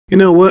You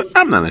know what?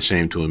 I'm not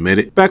ashamed to admit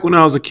it. Back when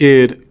I was a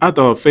kid, I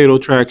thought Fatal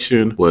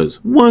Attraction was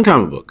one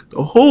comic book.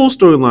 The whole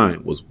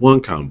storyline was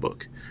one comic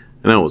book.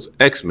 And that was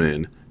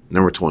X-Men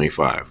number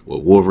 25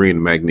 with Wolverine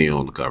and Magneto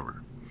on the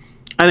cover.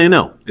 I didn't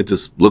know. It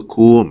just looked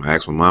cool. I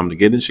asked my mom to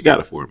get it and she got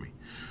it for me.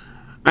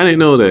 I didn't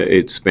know that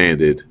it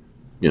spanned,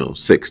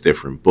 6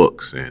 different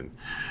books and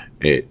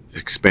it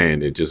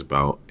expanded just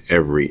about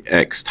every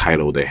X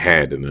title they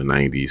had in the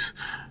 90s.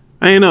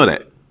 I didn't know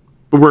that.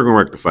 But we're going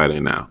to rectify that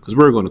now because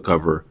we're going to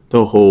cover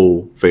the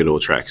whole Fatal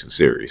Attraction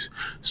series,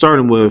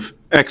 starting with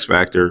X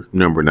Factor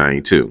number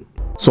 92.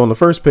 So on the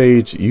first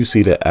page, you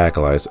see the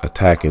Acolytes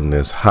attacking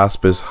this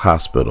hospice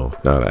hospital.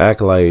 Now the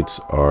Acolytes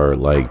are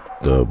like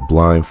the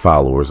blind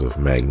followers of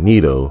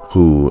Magneto,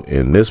 who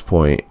in this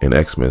point in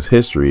X-Men's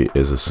history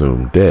is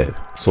assumed dead.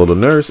 So the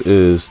nurse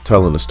is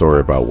telling the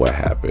story about what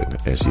happened,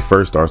 and she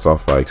first starts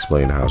off by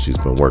explaining how she's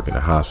been working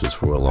at hospice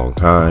for a long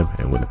time,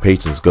 and when the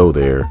patients go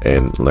there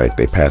and like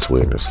they pass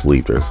away in their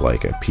sleep, there's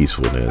like a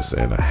peacefulness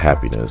and a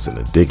happiness and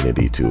a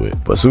dignity to it.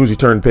 But as soon as you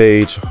turn the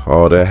page,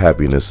 all that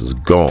happiness is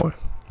gone.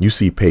 You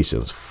see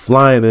patients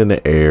flying in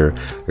the air.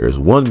 There's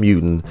one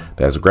mutant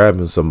that's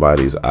grabbing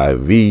somebody's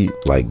IV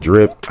like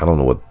drip. I don't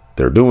know what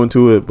they're doing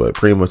to it, but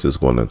pretty much it's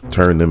going to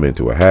turn them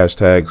into a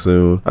hashtag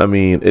soon. I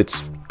mean,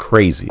 it's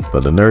crazy.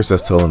 But the nurse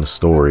that's telling the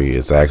story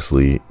is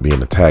actually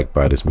being attacked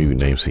by this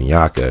mutant named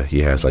Sinyaka.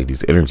 He has like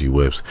these energy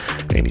whips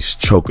and he's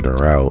choking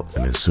her out.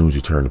 And as soon as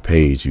you turn the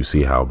page, you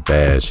see how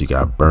bad she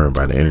got burned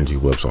by the energy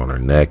whips on her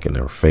neck and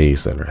her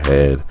face and her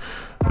head.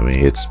 I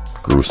mean, it's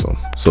gruesome.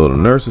 So the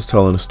nurse is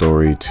telling the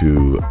story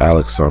to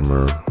Alex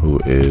Summer, who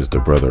is the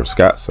brother of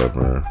Scott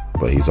Summer,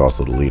 but he's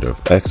also the leader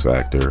of X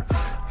Factor.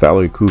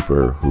 Valerie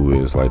Cooper,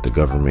 who is like the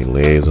government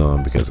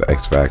liaison because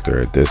X Factor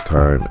at this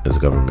time is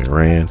government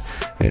ran,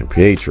 and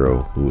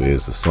Pietro, who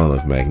is the son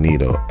of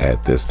Magneto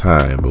at this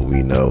time, but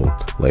we know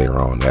later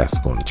on that's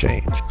going to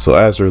change. So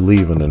as they're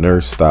leaving, the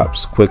nurse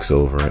stops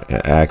Quicksilver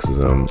and asks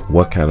him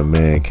what kind of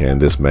man can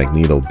this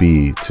Magneto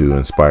be to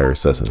inspire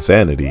such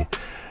insanity.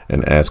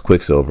 And as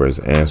Quicksilver is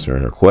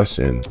answering her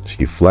question,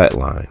 she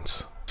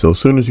flatlines. So as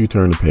soon as you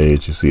turn the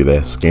page, you see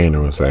that Scanner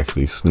was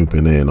actually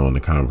snooping in on the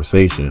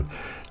conversation.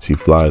 She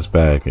flies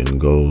back and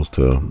goes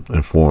to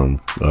inform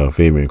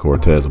Fabian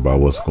Cortez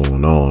about what's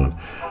going on.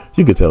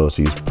 You could tell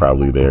she's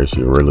probably there.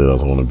 She really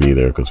doesn't want to be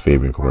there because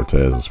Fabian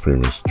Cortez is pretty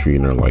much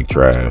treating her like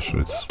trash.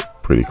 It's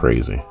pretty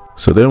crazy.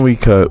 So then we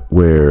cut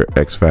where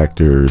X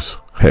Factor's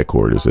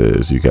headquarters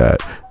is. You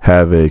got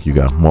Havoc, you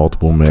got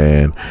Multiple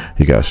Man,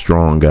 you got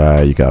Strong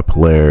Guy, you got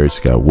Polaris,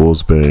 you got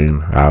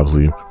Wolfsbane,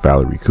 obviously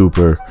Valerie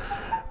Cooper,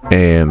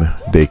 and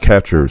they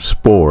capture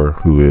Spore,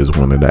 who is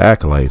one of the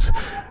Acolytes,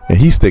 and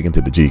he's sticking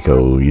to the G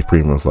code. He's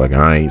pretty much like,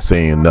 I ain't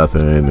saying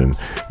nothing and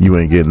you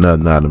ain't getting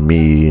nothing out of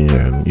me,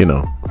 and you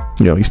know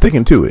he's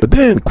sticking to it. But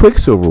then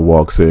Quicksilver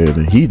walks in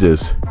and he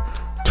just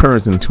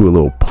turns into a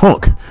little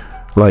punk,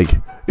 like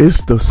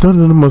it's the son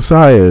of the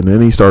Messiah, and then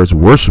he starts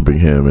worshiping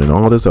him and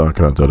all this other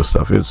kind of other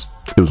stuff. It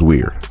was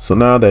weird. So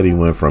now that he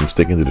went from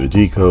sticking to the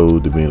G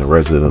code to being a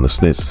resident of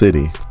Snitch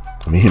City,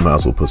 I mean, he might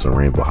as well put some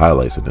rainbow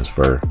highlights in his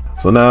fur.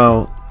 So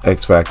now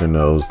X Factor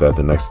knows that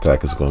the next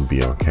attack is going to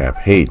be on Cap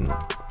Hayden,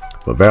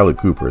 but Valerie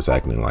Cooper is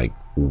acting like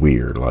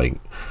weird. Like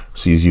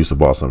she's used to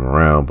bossing him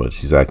around, but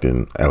she's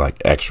acting like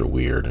extra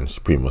weird, and she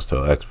pretty much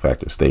tells X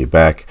Factor to stay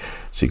back.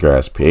 She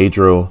grabs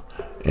Pietro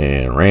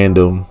and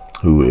Random,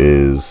 who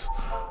is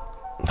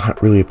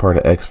not really a part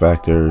of X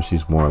Factor.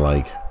 She's more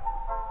like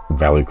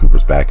Valerie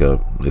Cooper's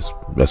backup.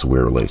 That's a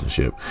weird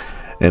relationship.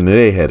 And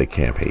they head to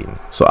Camp Hayden.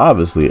 So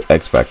obviously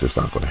X Factor's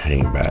not going to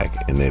hang back,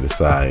 and they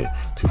decide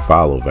to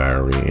follow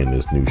Valerie in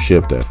this new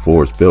ship that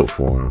Ford's built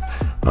for him.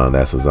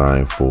 That's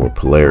designed for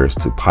Polaris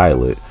to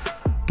pilot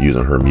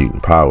using her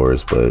mutant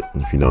powers. But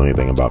if you know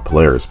anything about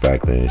Polaris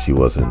back then, she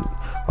wasn't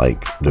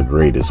like the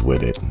greatest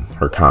with it.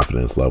 Her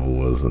confidence level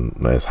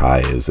wasn't as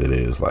high as it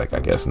is, like I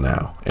guess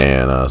now.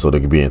 And so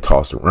they're being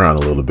tossed around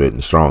a little bit,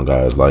 and Strong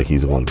Guy is like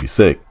he's going to be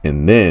sick,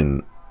 and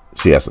then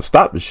she has to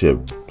stop the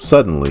ship.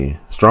 Suddenly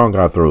Strong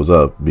Guy throws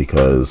up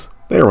because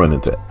they run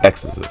into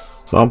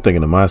Exorcists. So I'm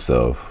thinking to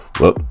myself,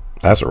 well,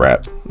 that's a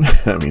wrap.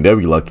 I mean, they'll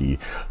be lucky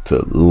to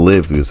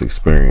live through this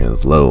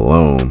experience, let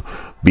alone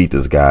beat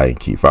this guy and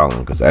keep following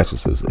him, because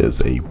Exorcist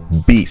is a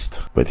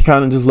beast. But he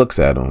kind of just looks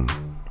at him.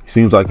 He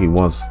seems like he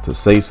wants to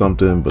say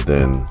something, but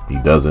then he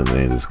doesn't, and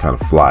it just kind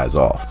of flies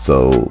off.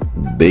 So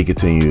they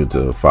continue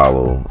to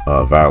follow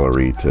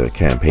Valerie to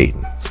Camp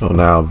Hayden. So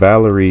now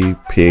Valerie,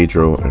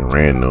 Pietro, and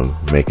Random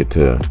make it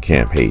to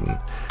Camp Hayden,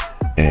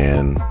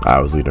 and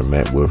obviously they're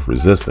met with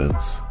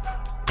resistance.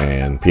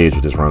 And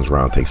Pietro just runs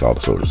around, takes all the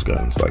soldiers'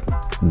 guns. Like,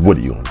 what are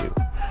you gonna do?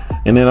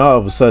 And then all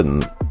of a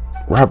sudden,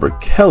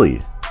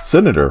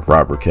 Senator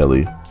Robert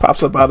Kelly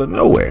pops up out of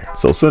nowhere.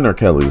 So Senator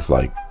Kelly's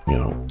like,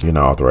 you're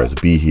not authorized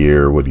to be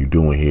here. What are you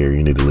doing here?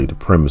 You need to leave the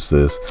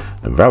premises.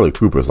 And Valerie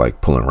Cooper's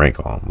like pulling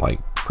rank on him. Like,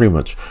 pretty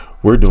much,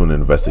 we're doing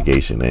an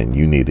investigation and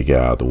you need to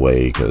get out of the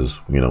way because,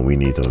 we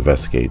need to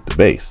investigate the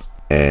base.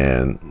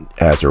 And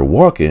as they're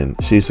walking,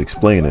 she's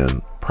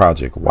explaining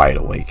Project Wide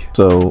Awake.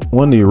 So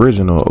one of the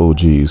original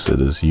OGs to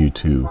this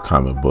YouTube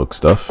comic book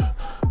stuff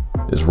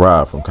is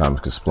Rob from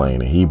Comics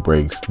Explained, and he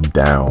breaks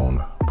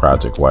down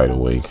Project Wide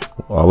Awake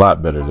a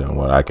lot better than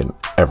what I can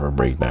ever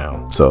break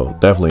down. So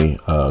definitely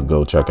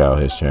go check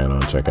out his channel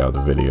and check out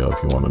the video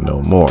if you want to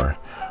know more.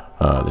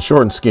 The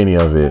short and skinny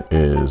of it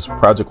is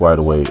Project Wide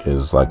Awake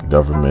is like a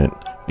government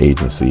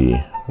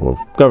agency,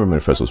 well,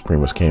 government officials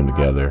pretty much came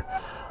together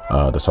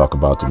to talk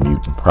about the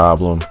mutant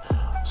problem.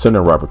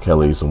 Senator Robert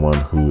Kelly is the one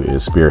who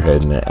is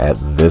spearheading it at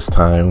this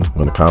time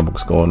when the comic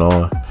book's going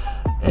on,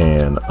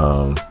 and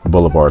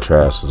Boulevard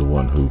Trash is the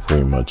one who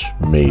pretty much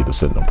made the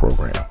Sentinel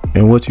program.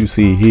 And what you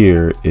see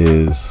here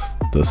is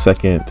the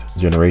second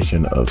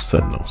generation of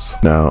Sentinels.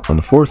 Now,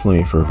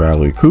 unfortunately for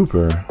Valerie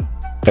Cooper,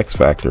 X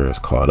Factor is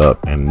caught up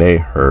and they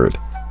heard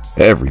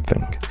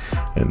everything,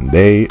 and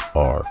they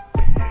are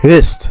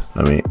pissed.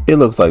 I mean, it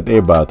looks like they're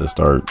about to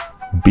start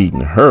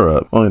beating her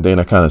up. Only thing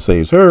that kind of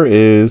saves her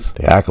is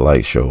the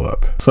Acolytes show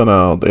up. So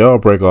now they all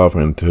break off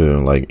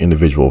into like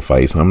individual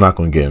fights, and I'm not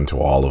going to get into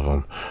all of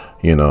them.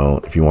 You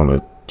know, if you want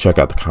to check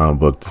out the comic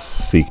book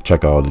to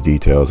check out all the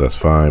details, that's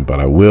fine, but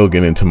I will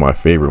get into my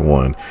favorite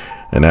one,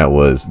 and that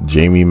was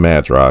Jamie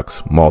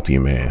Madrox's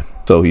Multi-Man.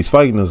 So he's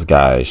fighting this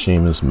guy,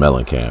 Seamus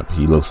Mellencamp.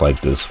 He looks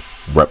like this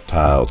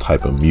reptile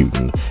type of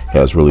mutant. He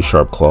has really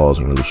sharp claws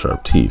and really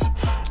sharp teeth,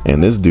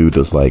 and this dude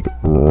is like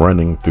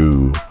running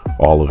through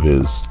all of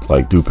his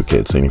like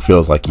duplicates, and he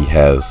feels like he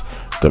has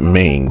the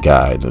main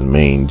guy, the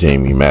main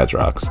Jamie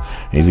Madrox.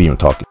 And he's even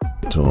talking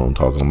to him,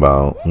 talking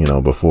about, you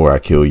know, before I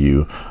kill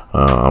you,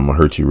 I'm gonna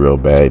hurt you real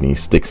bad. And he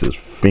sticks his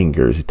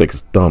fingers, he sticks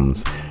his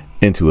thumbs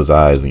into his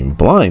eyes and he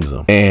blinds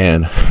him,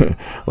 and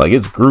like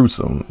it's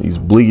gruesome. He's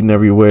bleeding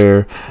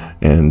everywhere,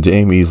 and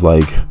Jamie's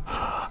like,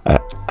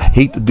 I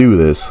hate to do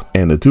this,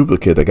 and the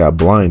duplicate that got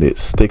blinded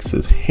sticks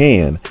his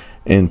hand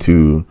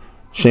into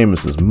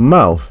Seamus's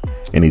mouth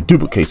and he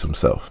duplicates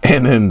himself.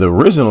 And then the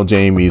original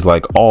Jamie's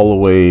like all the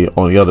way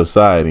on the other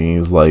side, and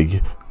he's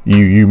like,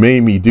 you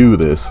made me do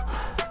this.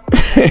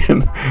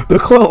 And the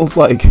clone's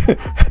like,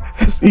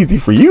 it's easy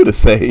for you to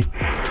say.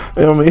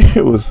 I mean,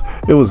 it was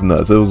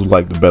nuts. It was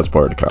like the best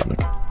part of the comic.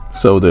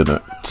 So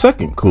the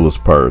second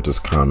coolest part of this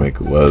comic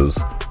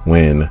was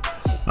when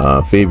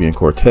Fabian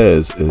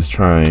Cortez is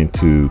trying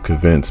to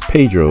convince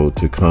Pedro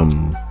to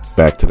come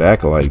back to the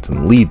Acolytes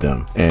and lead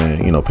them.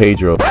 And you know,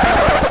 Pedro,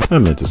 I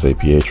meant to say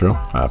Pietro,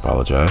 I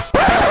apologize.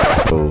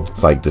 So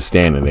it's like just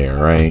standing there,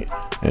 right?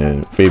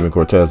 And Fabian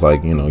Cortez,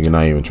 like, you know, you're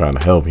not even trying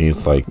to help.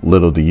 He's like,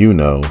 little do you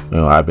know,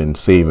 I've been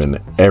saving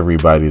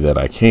everybody that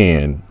I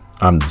can.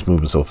 I'm just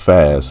moving so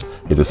fast,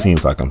 it just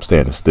seems like I'm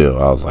standing still.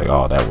 I was like,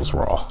 oh, that was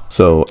raw.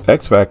 So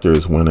X Factor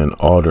is winning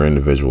all their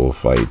individual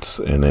fights,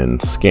 and then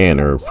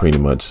Scanner pretty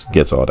much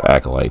gets all the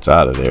Acolytes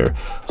out of there.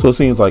 So it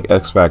seems like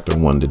X Factor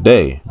won the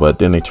day, but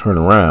then they turn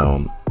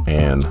around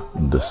and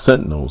the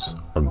Sentinels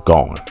are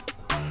gone.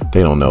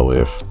 They don't know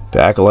if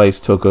the Acolytes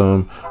took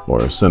them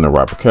or if Senator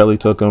Robert Kelly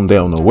took them. They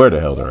don't know where the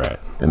hell they're at.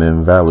 And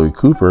then Valerie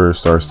Cooper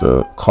starts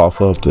to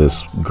cough up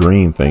this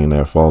green thing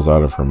that falls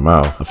out of her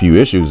mouth. A few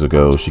issues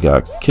ago, she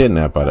got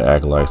kidnapped by the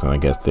Acolytes, and I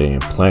guess they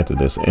implanted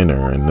this in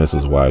her, and this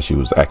is why she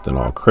was acting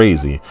all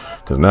crazy,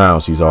 because now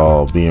she's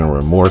all being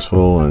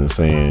remorseful and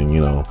saying,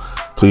 you know,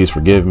 please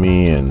forgive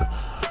me, and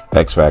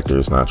X Factor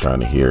is not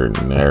trying to hear it,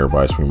 and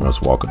everybody's pretty much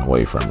walking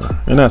away from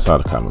her. And that's how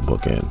the comic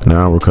book ends.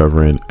 Now we're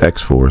covering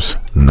X-Force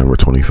number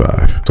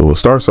 25. So it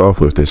starts off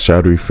with this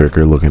shadowy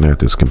figure looking at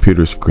this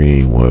computer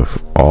screen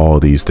with all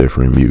these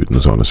different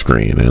mutants on the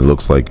screen, and it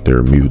looks like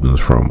they're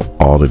mutants from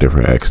all the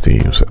different X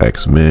teams: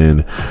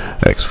 X-Men,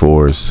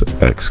 X-Force,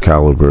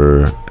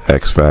 Excalibur,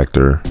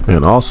 X-Factor.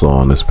 And also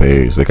on this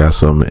page they got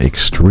something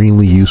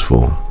extremely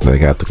useful. They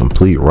got the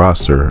complete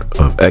roster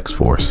of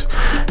X-Force.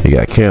 You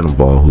got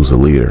Cannonball, who's the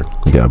leader.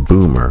 You got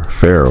Boomer,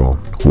 Feral,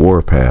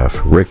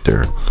 Warpath,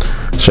 Richter,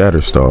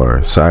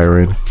 Shatterstar,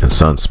 Siren, and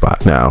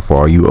Sunspot. Now for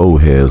all you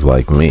old heads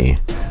like me,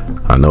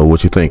 I know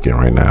what you're thinking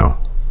right now.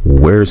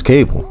 Where's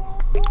Cable?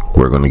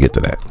 We're going to get to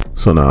that.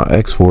 So now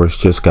X-Force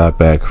just got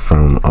back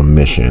from a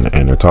mission,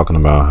 and they're talking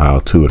about how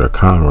two of their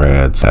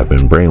comrades have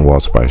been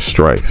brainwashed by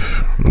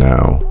Strife.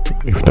 Now,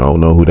 if you don't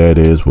know who that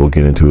is, we'll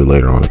get into it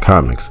later on in the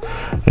comics.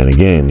 And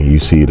again, you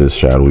see this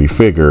shadowy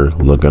figure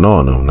looking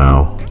on them.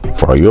 Now,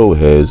 for our old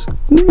heads,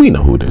 we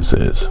know who this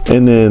is.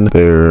 And then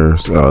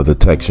there's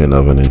detection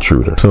of an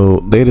intruder. So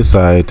they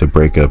decide to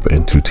break up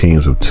into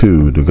teams of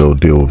two to go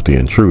deal with the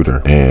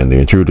intruder, and the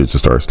intruder just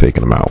starts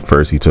taking them out.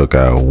 First he took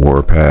out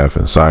Warpath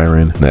and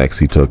Siren. Next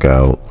he took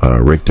out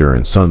Richter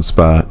and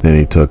Sunspot. Then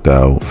he took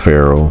out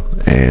Feral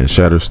and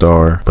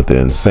Shatterstar. But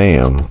then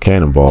Sam,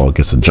 Cannonball,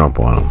 gets a jump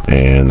on him,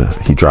 and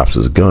he drops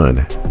his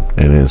gun.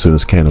 And then as soon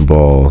as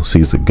Cannonball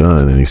sees the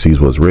gun and he sees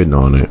what's written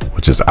on it,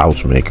 which is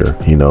Ouchmaker,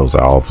 he knows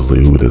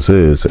obviously who this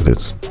is, and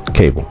it's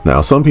Cable.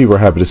 Now some people are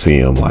happy to see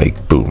him,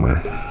 like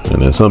Boomer,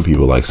 and then some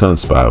people like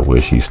Sunspot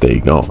wish he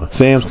stayed gone.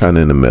 Sam's kind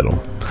of in the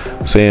middle.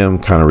 Sam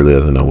kind of really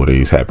doesn't know whether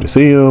he's happy to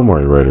see him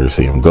or ready to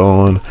see him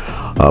gone.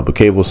 But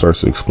Cable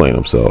starts to explain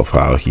himself,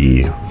 how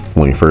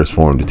when he first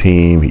formed the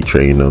team, he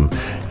trained them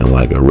in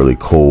like a really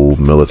cold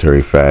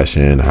military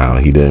fashion, how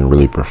he didn't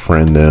really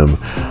befriend them,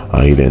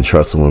 he didn't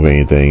trust them with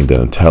anything,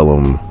 didn't tell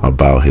them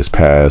about his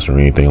past or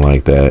anything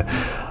like that.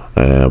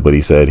 But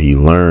he said he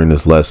learned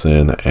his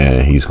lesson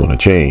and he's going to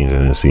change,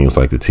 and it seems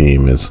like the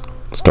team is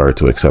started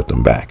to accept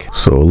him back.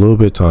 So a little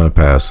bit of time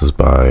passes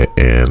by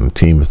and the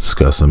team is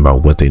discussing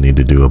about what they need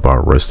to do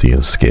about Rusty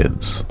and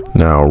Skids.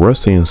 Now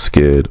Rusty and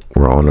Skid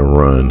were on a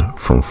run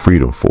from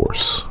Freedom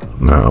Force.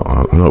 Now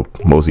I know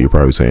most of you are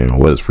probably saying,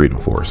 what is Freedom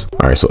Force?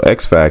 Alright, so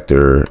X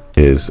Factor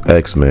is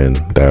X-Men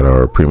that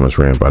are pretty much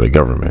ran by the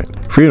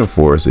government. Freedom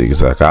Force is the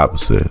exact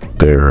opposite.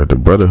 They're the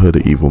Brotherhood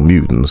of Evil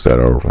Mutants that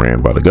are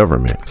ran by the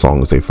government. As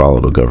long as they follow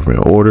the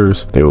government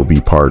orders, they will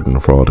be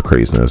pardoned for all the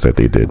craziness that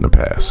they did in the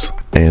past.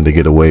 And to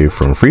get away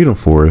from Freedom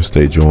Force,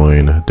 they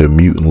joined the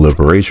Mutant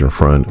Liberation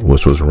Front,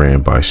 which was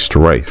ran by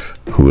Strife,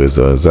 who is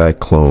a exact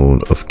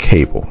clone of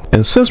Cable.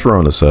 And since we're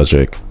on the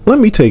subject, let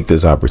me take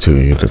this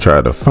opportunity to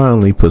try to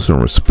finally put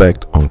some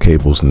respect on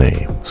Cable's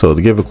name. So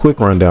to give a quick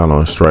rundown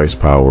on Strife's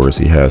powers,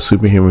 he has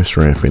superhuman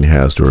strength and he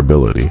has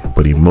durability,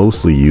 but he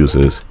mostly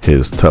uses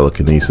his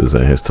telekinesis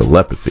and his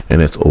telepathy,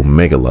 and it's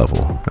Omega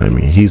level. I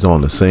mean, he's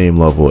on the same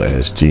level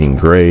as Jean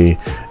Grey,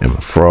 Emma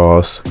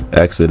Frost,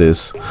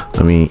 Exodus.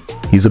 I mean,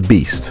 he's a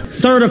beast.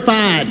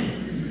 Certified.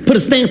 Put a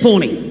stamp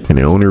on it. And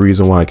the only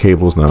reason why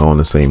Cable's not on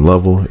the same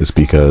level is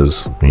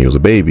because when he was a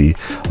baby,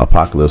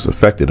 Apocalypse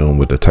affected him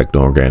with the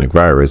techno-organic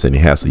virus, and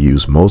he has to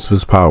use most of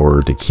his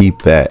power to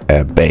keep that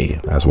at bay.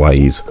 That's why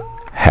he's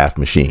half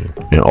machine.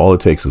 And all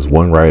it takes is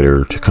one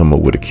writer to come up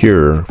with a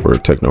cure for a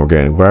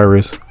techno-organic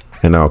virus,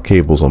 and now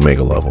Cable's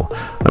Omega level.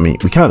 I mean,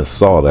 we kind of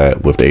saw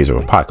that with the Age of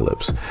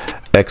Apocalypse.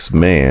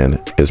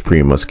 X-Man is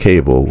pretty much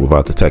Cable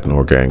without the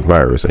techno-organic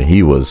virus, and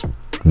he was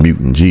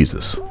Mutant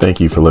Jesus. Thank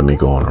you for letting me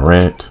go on a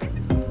rant.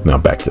 Now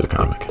back to the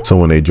comic. So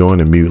when they joined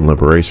the Mutant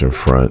Liberation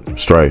Front,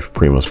 Strife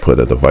pretty much put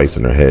a device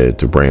in their head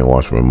to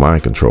brainwash them and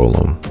mind control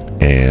them,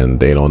 and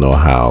they don't know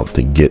how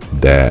to get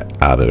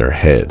that out of their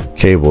head.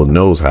 Cable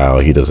knows how,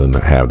 he doesn't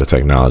have the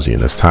technology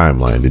in his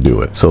timeline to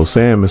do it. So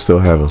Sam is still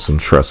having some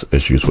trust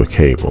issues with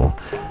Cable,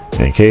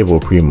 and Cable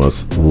pretty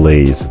much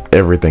lays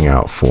everything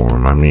out for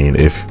him. I mean,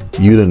 if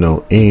you didn't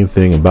know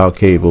anything about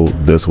Cable,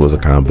 this was a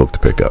comic book to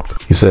pick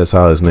up. He says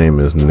how his name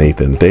is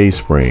Nathan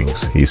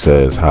Daysprings. He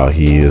says how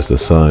he is the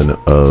son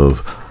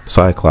of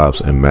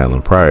Cyclops and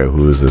Madeline Pryor,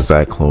 who is the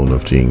exact clone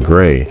of Jean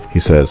Grey. He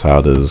says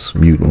how this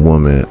mutant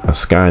woman,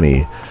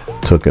 Ascani,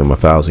 took him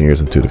 1,000 years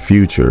into the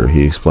future.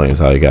 He explains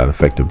how he got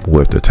infected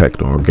with the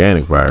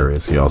techno-organic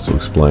virus. He also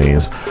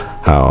explains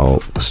how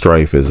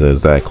Strife is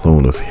as that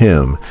clone of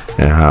him,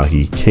 and how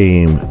he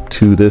came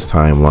to this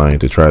timeline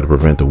to try to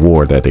prevent the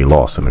war that they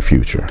lost in the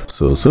future.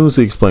 So as soon as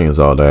he explains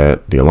all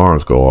that, the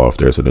alarms go off.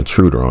 There's an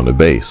intruder on the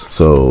base.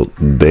 So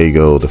they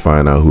go to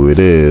find out who it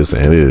is,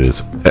 and it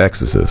is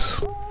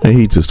Exorcist. And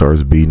he just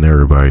starts beating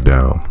everybody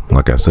down.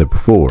 Like I said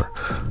before,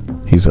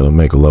 he's an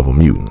Omega level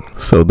mutant.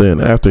 So then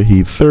after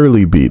he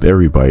thoroughly beat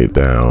everybody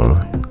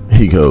down,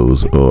 he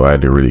goes, oh, I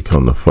didn't really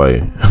come to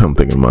fight. I'm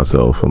thinking to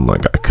myself, I'm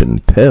like, I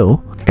couldn't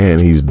tell. And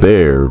he's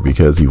there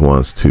because he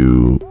wants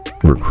to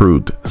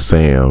recruit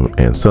Sam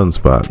and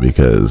Sunspot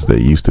because they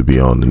used to be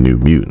on the New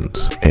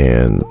Mutants.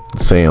 And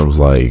Sam's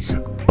like,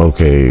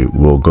 okay,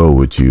 we'll go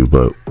with you,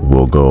 but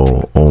we'll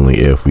go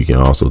only if we can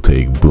also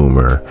take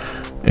Boomer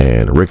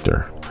and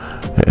Richter.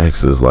 And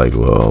X is like,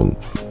 well,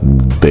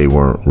 they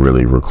weren't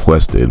really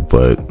requested,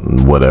 but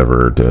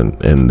whatever, then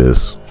end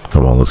this.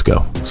 Come on, let's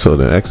go. So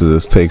then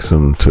Exodus takes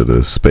him to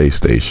the space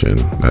station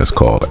that's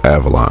called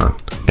Avalon.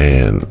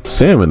 And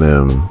Sam and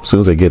them, as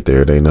soon as they get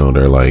there, they know,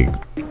 they're like,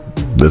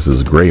 this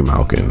is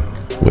Greymalkin,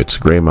 which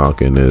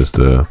Greymalkin is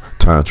the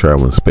time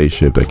traveling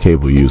spaceship that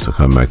Cable used to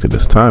come back to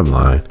this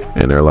timeline.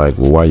 And they're like,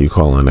 well, why are you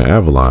calling it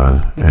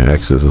Avalon? And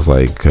Exodus is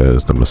like,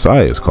 because the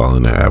Messiah is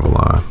calling it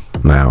Avalon.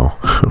 Now,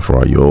 for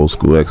all you old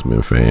school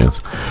X-Men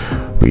fans,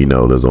 we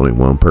know there's only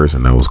one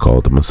person that was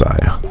called the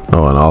Messiah.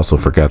 Oh, and I also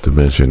forgot to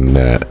mention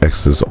that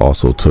Exodus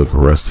also took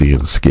Rusty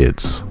and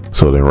Skids.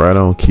 So then right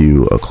on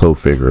cue, a cloak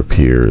figure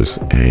appears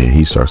and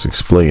he starts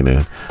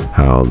explaining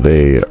how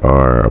they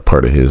are a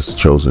part of his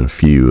chosen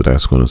few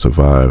that's going to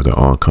survive the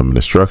oncoming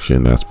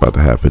destruction that's about to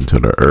happen to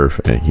the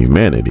Earth and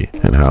humanity,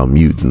 and how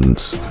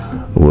mutants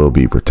will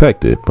be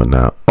protected, but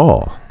not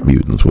all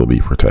mutants will be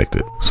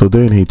protected. So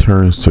then he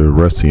turns to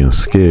Rusty and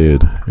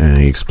Skid and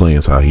he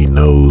explains how he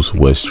knows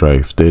what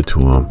Strife did to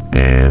him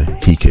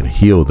and he can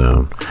heal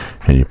them.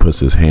 And he puts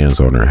his hands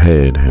on her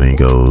head and he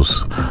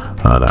goes,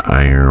 the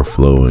iron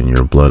flow in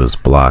your blood is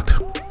blocked.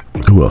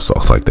 Who else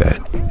talks like that?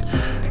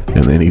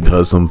 And then he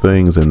does some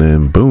things and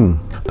then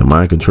boom, the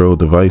mind control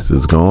device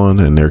is gone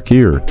and they're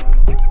cured.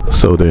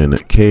 So then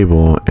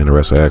Cable and the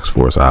rest of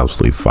X-Force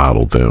obviously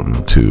followed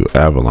them to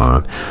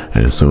Avalon,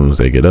 and as soon as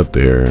they get up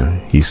there,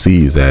 he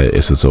sees that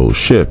it's his old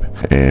ship,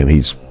 and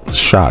he's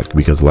shocked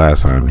because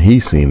last time he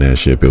seen that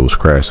ship, it was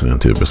crashing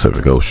into the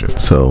Pacific Ocean.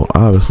 So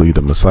obviously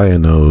the Messiah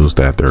knows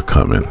that they're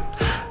coming,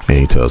 and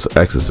he tells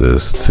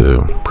Exorcist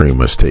to pretty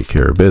much take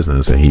care of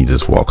business, and he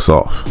just walks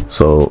off.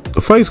 So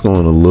the fight's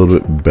going a little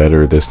bit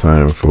better this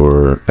time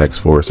for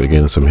X-Force. They're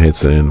getting some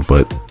hits in,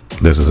 but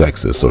this is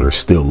Exorcist, so they're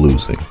still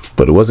losing.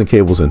 But it wasn't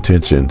Cable's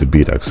intention to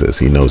beat Exorcist.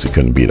 He knows he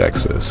couldn't beat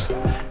Exorcist.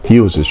 He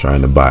was just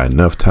trying to buy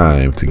enough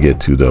time to get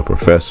to the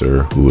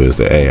Professor, who is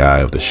the AI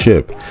of the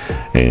ship,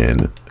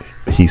 and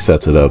he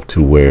sets it up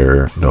to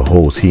where the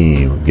whole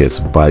team gets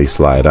body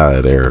slide out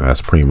of there.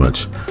 That's pretty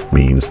much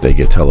means they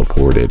get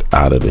teleported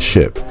out of the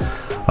ship.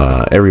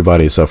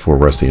 Everybody except for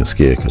Rusty and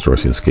Skid, because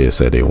Rusty and Skid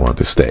said they want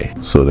to stay.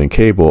 So then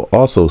Cable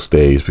also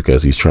stays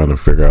because he's trying to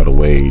figure out a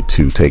way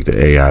to take the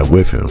AI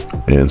with him.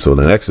 And so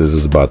the Nexus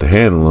is about to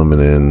handle him,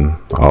 and then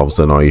all of a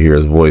sudden all you hear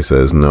his voice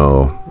says,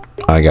 "No,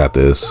 I got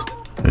this."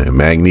 And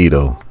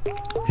Magneto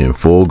in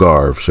full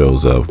garb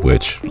shows up,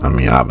 which, I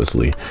mean,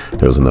 obviously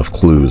there was enough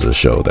clues to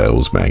show that it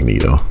was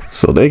Magneto.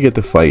 So they get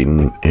to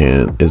fighting,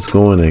 and it's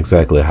going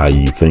exactly how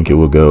you think it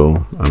would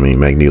go. I mean,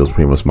 Magneto's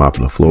pretty much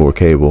mopping the floor with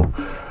Cable,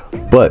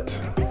 but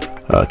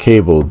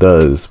Cable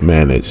does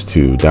manage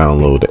to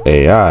download the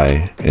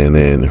AI, and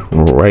then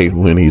right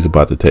when he's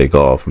about to take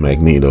off,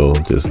 Magneto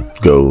just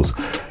goes,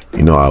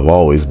 "You know, I've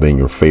always been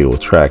your fatal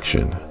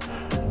attraction,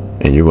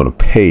 and you're going to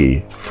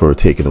pay for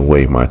taking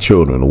away my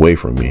children away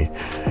from me."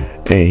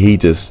 And he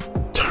just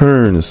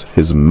turns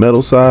his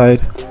metal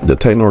side, the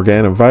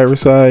techno-organic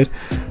virus side,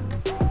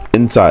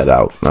 inside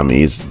out. I mean,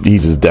 he's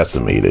just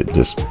decimated.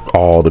 Just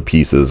all the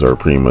pieces are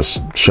pretty much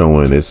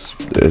showing.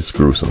 It's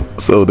gruesome.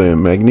 So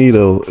then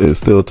Magneto is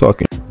still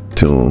talking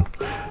to him,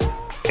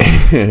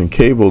 and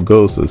Cable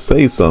goes to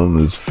say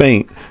something, is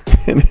faint,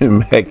 and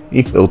then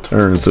Magneto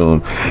turns to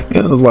him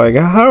and was like,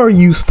 "How are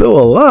you still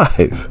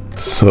alive?"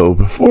 So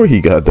before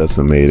he got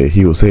decimated,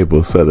 he was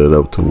able to set it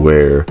up to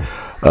where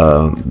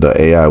the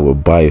AI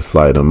would body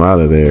slide him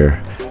out of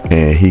there,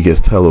 and he gets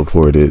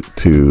teleported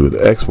to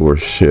the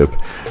X-Force ship,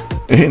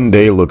 and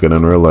they look at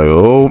him and they're like,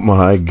 "Oh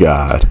my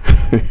god."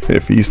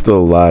 If he's still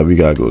alive, we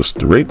gotta go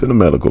straight to the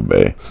medical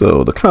bay.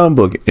 So the comic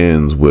book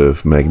ends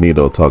with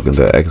Magneto talking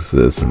to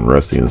Exorcist and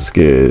Rusty and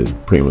Skid,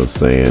 pretty much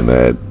saying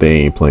that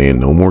they ain't playing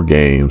no more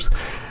games.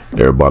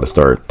 They're about to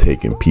start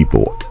taking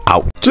people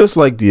out. Just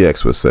like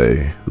DX would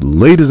say,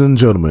 ladies and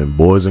gentlemen,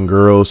 boys and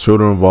girls,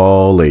 children of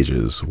all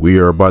ages, we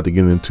are about to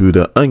get into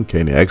the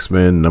Uncanny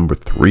X-Men number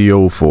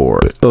 304.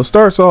 So it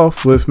starts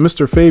off with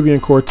Mr. Fabian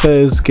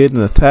Cortez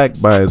getting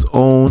attacked by his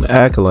own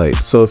acolyte.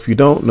 So if you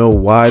don't know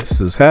why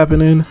this is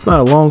happening, it's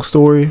not a long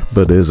story,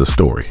 but it is a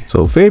story.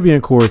 So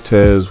Fabian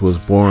Cortez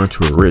was born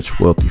to a rich,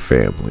 wealthy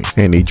family,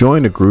 and he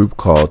joined a group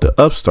called the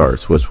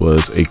Upstarts, which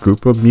was a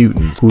group of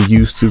mutants who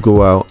used to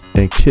go out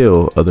and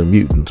kill other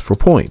mutants for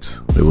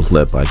points. It was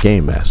led by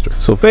Game Master.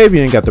 So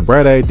Fabian got the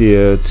bright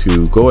idea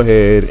to go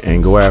ahead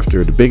and go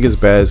after the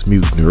biggest, baddest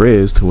mutant there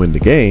is to win the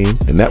game,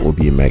 and that would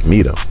be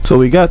Magneto. So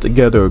he got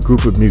together a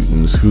group of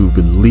mutants who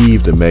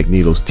believed in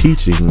Magneto's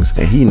teachings,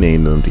 and he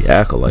named them the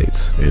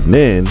Acolytes, and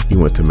then he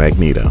went to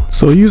Magneto.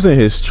 So using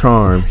his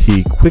charm,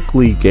 he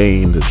quickly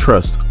gained the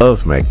trust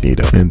of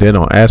Magneto, and then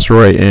on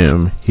Asteroid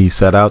M, he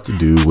set out to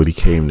do what he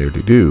came there to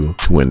do,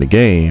 to win the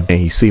game, and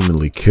he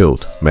seemingly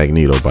killed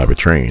Magneto by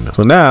betraying him.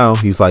 So now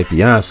he's like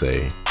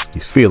Beyonce.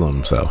 He's feeling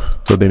himself.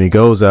 So then he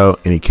goes out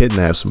and he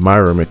kidnaps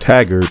Myra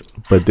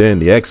McTaggart, but then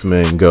the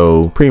X-Men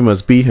go pretty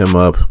much beat him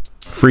up,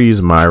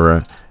 freeze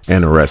Myra,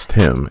 and arrest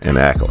him and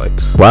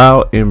Acolytes.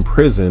 While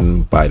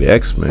imprisoned by the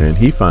X-Men,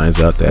 he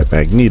finds out that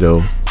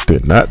Magneto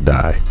did not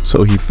die.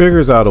 So he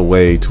figures out a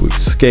way to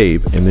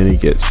escape, and then he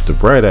gets the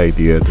bright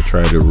idea to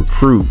try to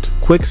recruit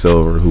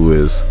Quicksilver, who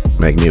is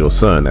Magneto's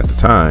son at the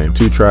time,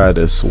 to try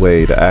to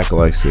sway the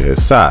Acolytes to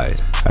his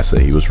side. I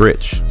say he was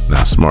rich,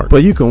 not smart.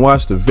 But you can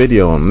watch the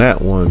video on that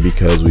one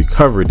because we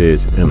covered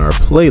it in our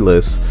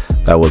playlist.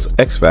 That was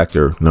X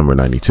Factor number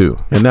 92.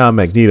 And now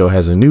Magneto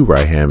has a new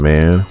right-hand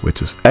man,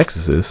 which is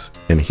Exorcist,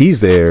 and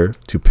he's there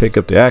to pick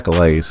up the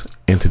Acolytes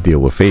and to deal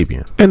with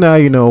Fabian. And now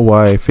you know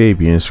why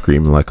Fabian's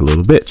screaming like a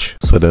little bitch.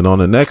 So then on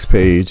the next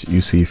page,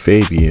 you see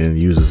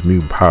Fabian uses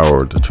mutant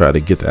power to try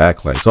to get the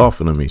Acolytes off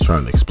of him. He's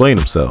trying to explain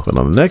himself. But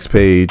on the next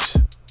page,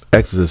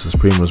 Exorcist is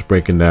pretty much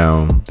breaking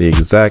down the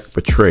exact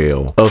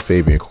betrayal of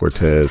Fabian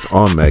Cortez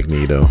on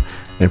Magneto,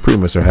 and pretty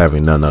much they're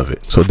having none of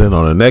it. So then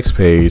on the next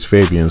page,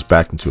 Fabian's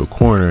backed into a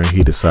corner and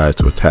he decides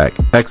to attack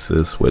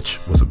Exorcist,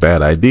 which was a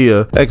bad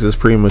idea. Exorcist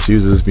pretty much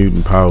uses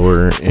mutant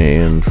power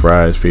and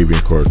fries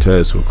Fabian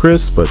Cortez to a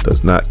crisp, but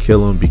does not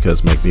kill him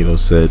because Magneto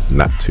said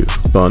not to.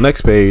 So on the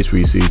next page,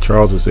 we see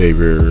Charles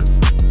Xavier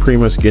pretty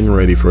much getting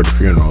ready for the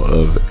funeral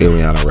of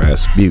Ileana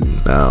Rasputin.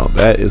 Now,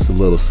 that is the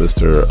little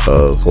sister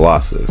of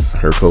Colossus.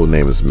 Her code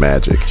name is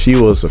Magic. She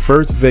was the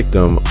first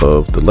victim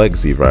of the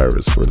legacy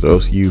virus. For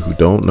those of you who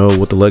don't know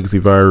what the legacy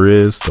virus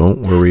is,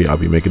 don't worry, I'll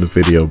be making a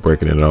video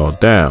breaking it all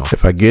down.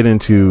 If I get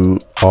into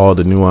all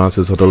the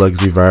nuances of the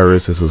legacy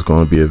virus, this is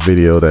going to be a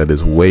video that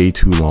is way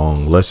too long.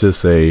 Let's just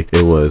say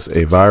it was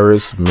a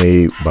virus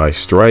made by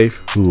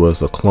Strife, who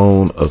was a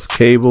clone of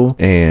Cable,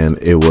 and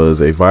it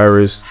was a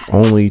virus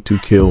only to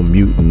kill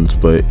mutants,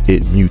 but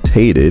it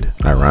mutated,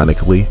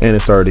 ironically, and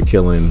it started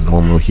killing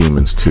normal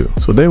humans too.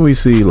 So then we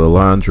see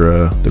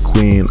Lilandra, the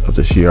queen of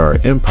the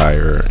Shi'ar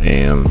Empire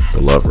and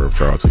the lover of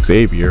Charles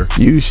Xavier,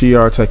 use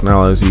Shi'ar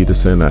technology to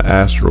send an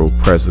astral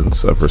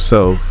presence of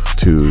herself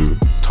to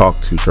talk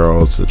to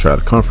Charles to try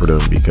to comfort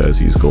him because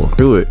he's going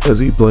through it, as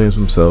he blames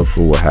himself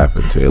for what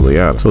happened to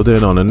Ileana. So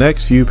then on the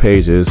next few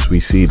pages, we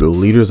see the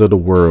leaders of the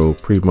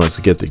world pretty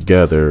much get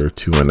together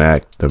to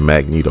enact the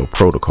Magneto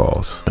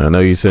protocols. I know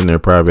you're sitting there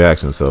probably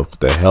asking yourself, what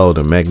the hell are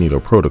the Magneto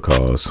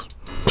protocols?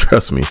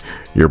 Trust me,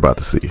 you're about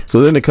to see.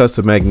 So then it cuts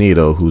to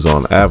Magneto, who's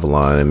on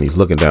Avalon, and he's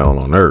looking down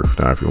on Earth.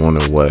 Now, if you're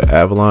wondering what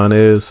Avalon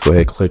is, go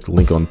ahead and click the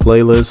link on the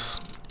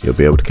playlist. You'll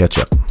be able to catch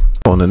up.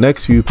 On the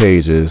next few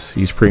pages,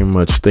 he's pretty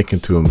much thinking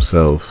to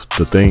himself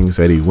the things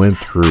that he went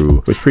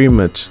through, which pretty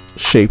much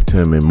shaped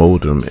him and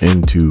molded him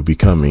into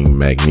becoming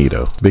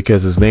Magneto.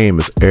 Because his name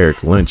is Eric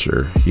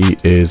Lyncher, he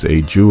is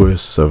a Jewish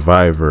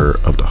survivor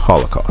of the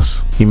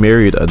Holocaust. He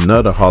married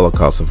another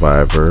Holocaust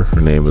survivor,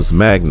 her name was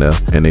Magna,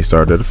 and they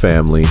started a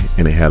family,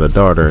 and they had a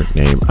daughter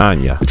named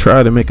Anya. To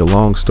try to make a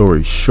long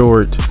story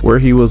short, where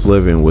he was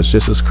living was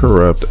just as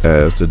corrupt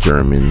as the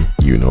German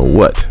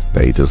you-know-what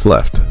that he just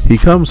left. He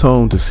comes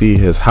home to see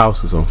his house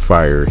is on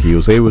fire. He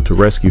was able to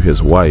rescue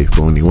his wife,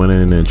 but when he went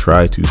in and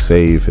tried to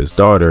save his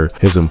daughter,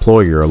 his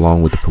employer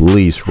along with the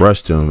police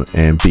rushed him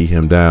and beat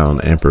him down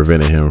and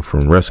prevented him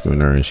from rescuing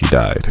her, and she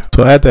died.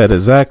 So at that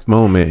exact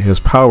moment, his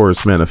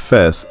powers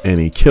manifest and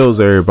he kills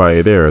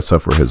everybody there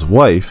except for his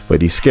wife,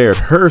 but he scared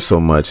her so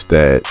much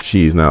that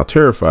she's now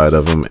terrified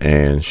of him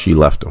and she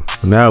left him.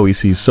 Now we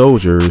see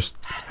soldiers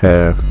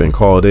have been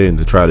called in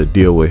to try to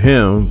deal with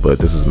him, but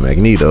this is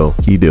Magneto,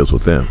 he deals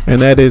with them.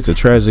 And that is the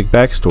tragic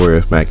backstory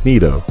of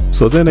Magneto.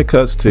 So then it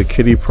cuts to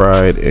Kitty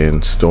Pryde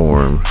and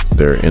Storm.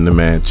 They're in the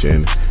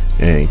mansion,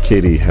 and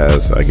Kitty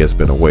has, I guess,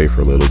 been away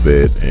for a little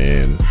bit,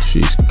 and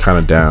she's kind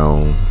of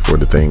down for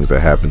the things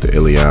that happened to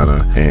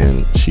Ileana,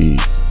 and she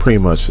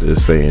pretty much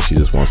is saying she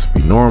just wants to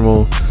be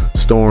normal.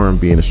 Storm,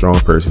 being the strong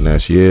person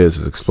that she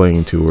is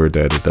explaining to her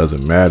that it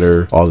doesn't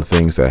matter all the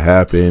things that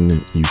happen,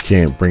 you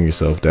can't bring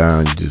yourself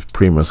down, you just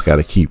pretty much got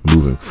to keep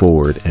moving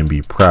forward and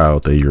be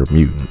proud that you're a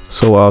mutant.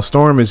 So while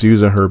Storm is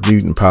using her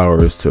mutant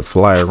powers to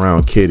fly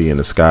around Kitty in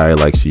the sky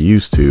like she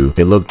used to,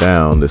 they look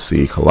down to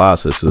see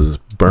Colossus is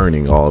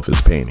burning all of his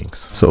paintings.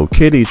 So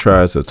Kitty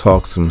tries to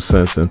talk some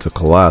sense into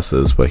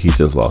Colossus, but he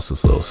just lost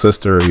his little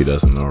sister. He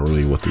doesn't know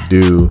really what to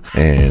do,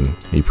 and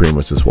he pretty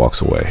much just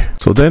walks away.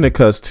 So then it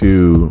cuts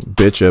to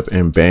Bishop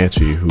and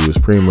Banshee, who is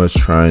pretty much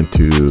trying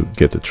to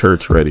get the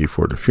church ready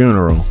for the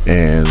funeral,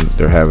 and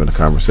they're having a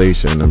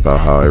conversation about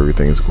how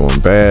everything's going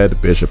bad.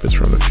 Bishop is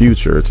from the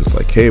future, just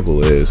like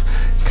Cable is.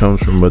 He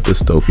comes from a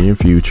dystopian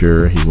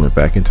future. He went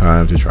back in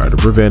time to try to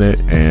prevent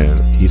it,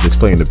 and he's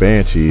explaining to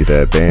Banshee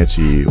that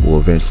Banshee will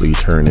eventually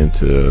turn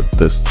into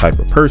this type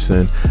of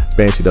person.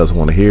 Banshee doesn't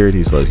want to hear it.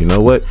 He's like, you know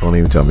what, don't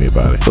even tell me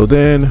about it. So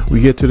then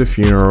we get to the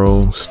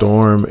funeral.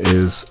 Storm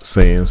is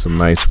saying some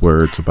nice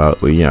words about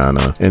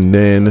Ileana, and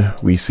then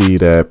we see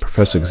that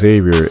Professor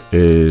Xavier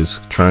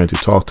is trying to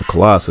talk to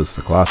Colossus.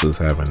 The Colossus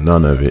having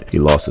none of it. He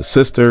lost his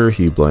sister,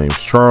 he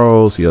blames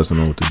Charles, he doesn't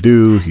know what to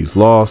do, he's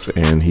lost,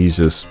 and he's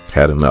just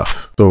had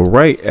enough. So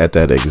right at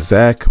that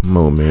exact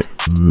moment,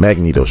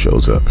 Magneto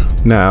shows up.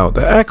 Now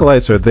the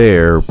Acolytes are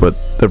there, but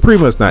they're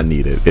pretty much not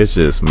needed. It's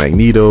just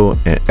Magneto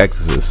and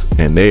Exodus,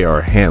 and they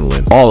are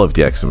handling all of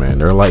the X-Men.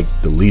 They're like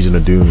the Legion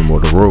of Doom or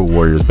the Road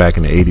Warriors back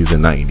in the 80s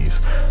and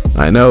 90s.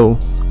 I know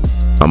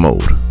I'm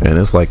old, and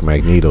it's like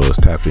Magneto is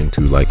tapped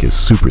into like his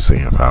Super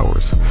Saiyan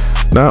powers.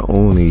 Not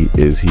only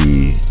is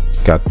he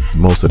got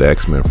most of the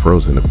X-Men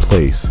frozen in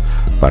place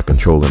by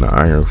controlling the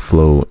iron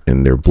flow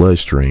in their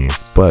bloodstream,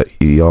 but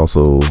he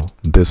also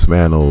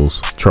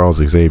dismantles Charles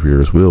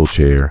Xavier's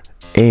wheelchair,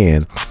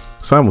 and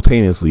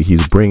simultaneously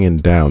he's bringing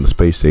down the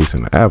space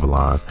station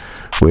Avalon,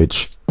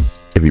 which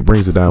if he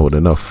brings it down with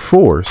enough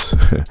force,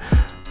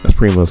 that's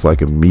pretty much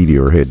like a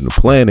meteor hitting the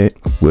planet,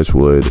 which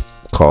would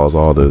cause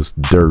all this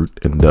dirt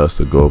and dust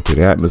to go up to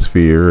the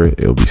atmosphere.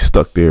 It'll be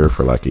stuck there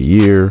for like a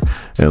year,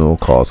 and it'll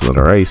cause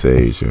another ice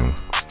age, and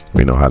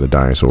we know how the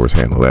dinosaurs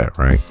handle that,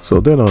 right? So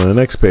then on the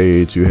next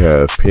page, you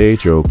have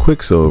Pietro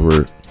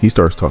Quicksilver. He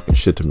starts talking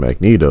shit to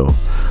Magneto,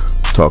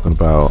 talking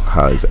about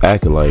how his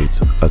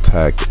Acolytes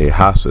attacked a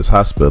hospice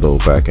hospital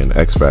back in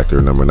X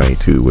Factor number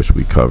 92, which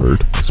we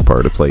covered as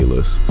part of the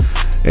playlist,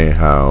 and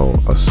how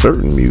a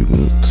certain mutant,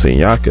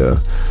 Senyaka,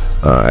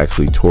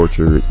 actually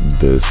tortured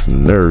this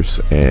nurse,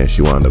 and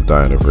she wound up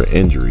dying of her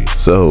injury.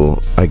 So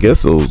I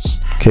guess those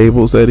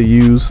cables that he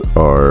used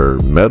are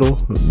metal,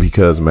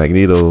 because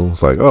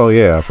Magneto's like, oh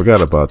yeah, I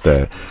forgot about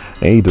that,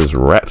 and he just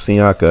wraps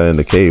Siaka in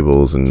the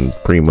cables and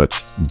pretty much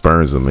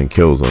burns him and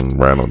kills him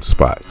right on the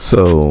spot.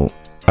 So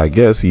I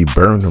guess he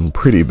burned him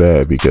pretty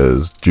bad,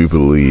 because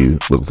Jubilee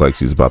looks like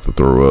she's about to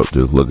throw up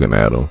just looking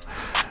at him.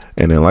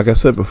 And then, like I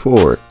said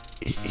before,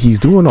 he's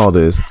doing all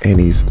this and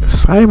he's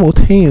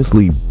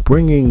simultaneously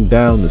bringing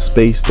down the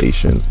space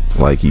station.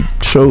 Like, he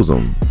shows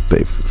them,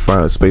 they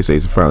find the space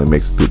station finally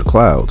makes it through the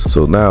clouds,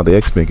 so now the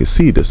X-Men can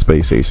see the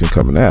space station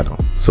coming at them.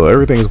 So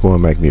everything is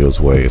going Magneto's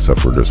way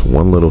except for just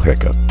one little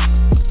hiccup.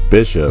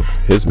 Bishop,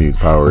 his mutant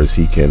power is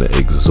he can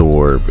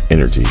absorb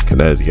energy,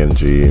 kinetic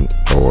energy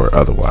or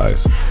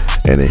otherwise,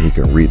 and then he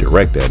can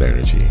redirect that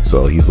energy.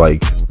 So he's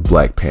like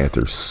Black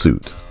Panther's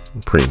suit,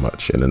 pretty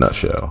much, in a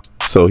nutshell.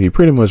 So he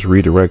pretty much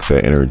redirects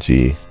that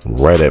energy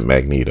right at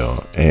Magneto,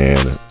 and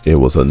it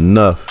was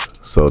enough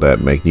so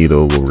that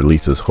Magneto will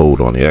release his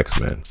hold on the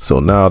X-Men. So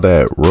now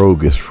that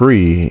Rogue is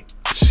free,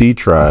 she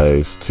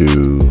tries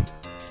to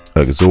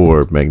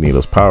absorb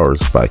Magneto's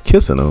powers by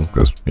kissing him,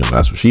 because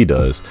that's what she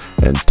does,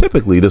 and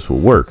typically this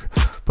will work,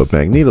 but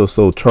Magneto's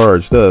so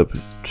charged up,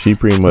 she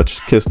pretty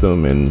much kissed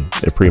him and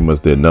it pretty much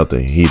did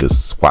nothing. He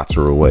just swats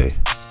her away.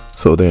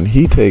 So then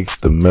he takes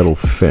the metal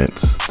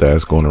fence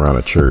that's going around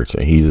the church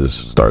and he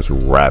just starts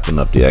wrapping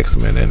up the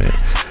X-Men in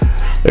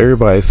it.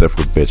 Everybody except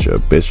for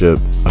Bishop. Bishop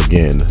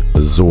again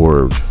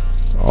absorbed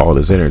all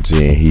this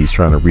energy and he's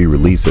trying to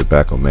re-release it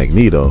back on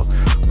Magneto,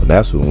 but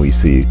that's when we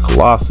see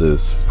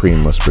Colossus pretty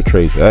much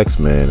betrays the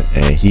X-Men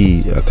and he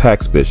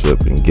attacks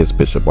Bishop and gets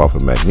Bishop off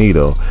of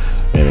Magneto,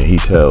 and then he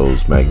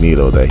tells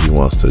Magneto that he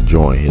wants to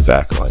join his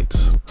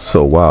Acolytes.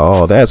 So while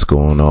all that's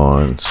going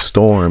on,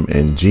 Storm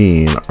and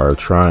Jean are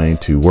trying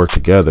to work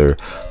together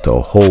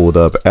to hold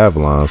up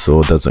Avalon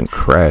so it doesn't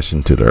crash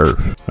into the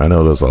Earth. I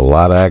know there's a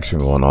lot of action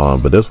going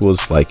on, but this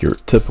was like your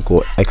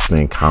typical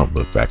X-Men comic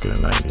book back in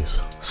the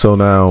 90s. So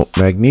now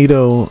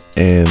Magneto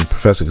and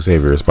Professor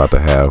Xavier is about to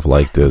have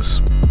like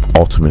this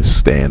ultimate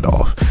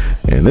standoff,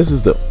 and this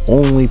is the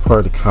only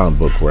part of the comic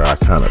book where I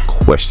kind of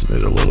question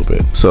it a little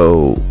bit.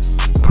 So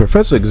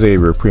Professor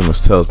Xavier pretty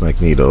much tells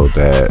Magneto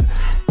that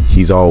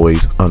he's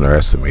always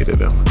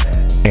underestimated him,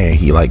 and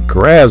he like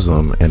grabs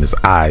him and his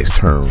eyes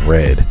turn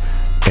red,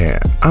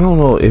 and I don't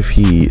know if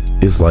he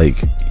is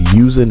like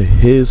using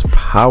his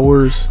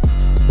powers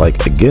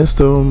like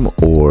against him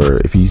or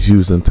if he's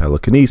using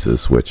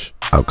telekinesis, which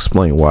I'll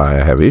explain why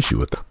I have an issue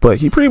with it. But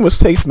he pretty much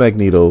takes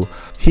Magneto,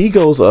 he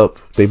goes up,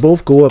 they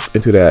both go up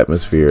into the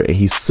atmosphere, and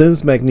he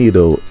sends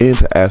Magneto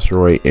into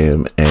asteroid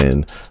M,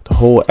 and the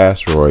whole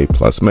asteroid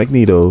plus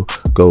Magneto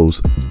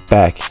goes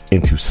back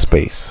into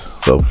space.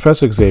 So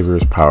Professor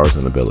Xavier's powers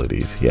and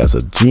abilities: he has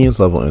a genius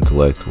level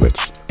intellect, which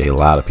a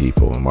lot of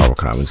people in Marvel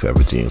Comics have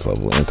a genius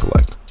level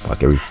intellect.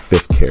 Like every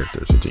 5th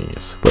character is a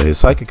genius. But his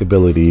psychic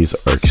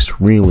abilities are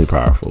extremely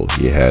powerful.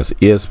 He has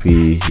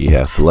ESP, he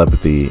has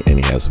telepathy,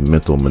 and he has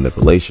mental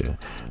manipulation.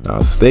 Now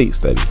it states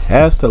that he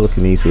has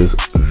telekinesis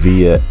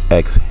via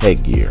X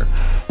headgear.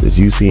 Did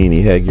you see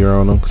any headgear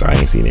on him? Because I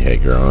ain't seen any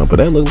headgear on him, but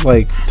that looks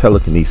like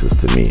telekinesis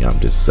to me, I'm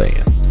just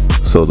saying.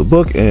 So the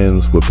book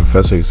ends with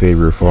Professor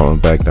Xavier falling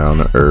back down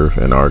to Earth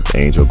and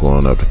Archangel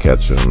going up to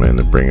catch him and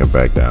to bring him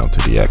back down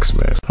to the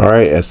X-Men.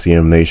 Alright,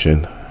 SCM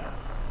Nation,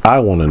 I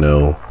want to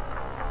know,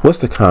 what's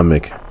the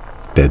comic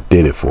that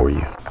did it for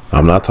you?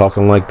 I'm not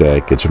talking like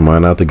that. Get your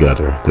mind out the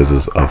gutter. This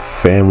is a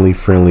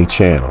family-friendly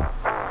channel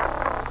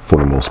for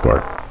the most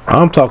part.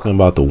 I'm talking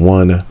about the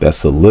one that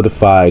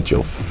solidified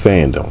your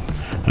fandom.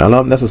 And I'm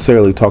not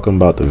necessarily talking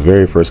about the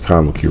very first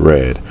comic you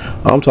read.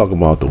 I'm talking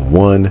about the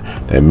one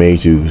that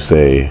made you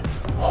say,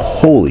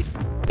 holy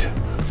shit,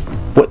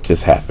 what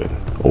just happened?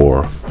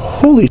 Or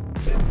holy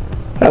shit,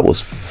 that was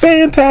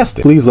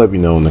fantastic. Please let me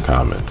know in the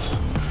comments.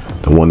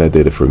 The one that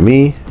did it for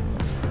me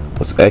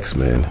was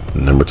X-Men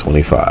number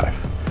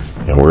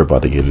 25, and we're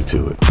about to get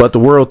into it. But the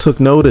world took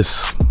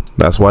notice.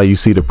 That's why you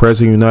see the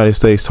President of the United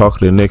States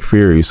talking to Nick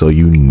Fury, so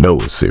you know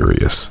it's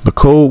serious. The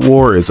Cold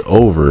War is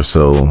over,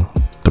 so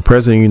the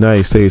President of the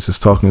United States is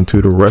talking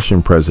to the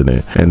Russian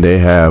president, and they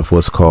have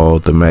what's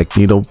called the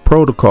Magneto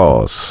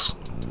protocols.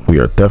 We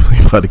are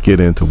definitely about to get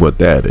into what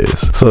that is.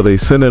 So they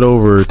send it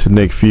over to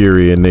Nick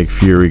Fury, and Nick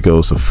Fury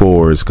goes to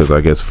Forge, because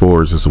I guess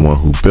Forge is the one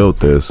who built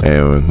this,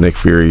 and Nick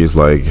Fury is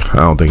like, I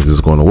don't think this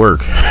is going to work.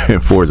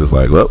 And Forge is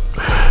like, well,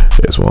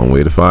 there's one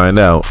way to find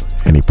out.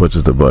 And he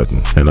pushes the button,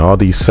 and all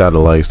these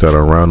satellites that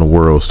are around the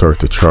world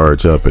start to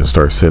charge up and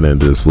start sending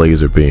this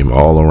laser beam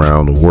all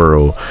around the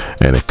world,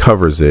 and it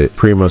covers it.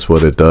 Pretty much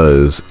what it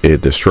does,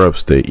 it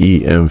disrupts the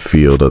EM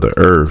field of the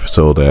Earth,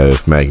 so that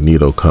if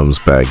Magneto comes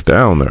back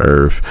down to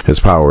Earth,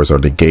 his powers are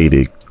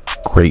negated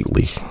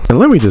greatly. And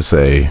let me just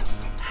say,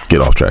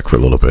 get off track for a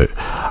little bit.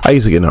 I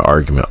used to get in an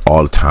argument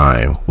all the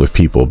time with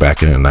people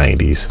back in the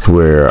 90s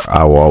where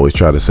I will always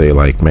try to say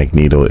like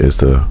Magneto is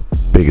the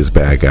biggest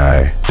bad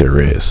guy there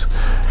is,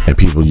 and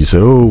people you say,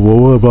 oh well,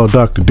 what about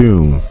Dr.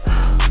 Doom?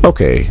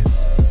 Okay,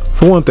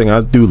 for one thing, I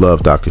do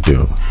love Dr.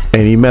 Doom,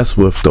 and he messed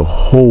with the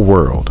whole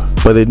world,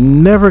 but it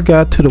never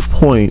got to the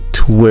point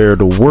to where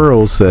the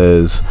world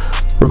says,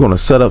 we're going to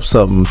set up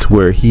something to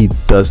where he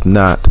does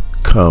not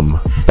come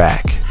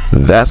back.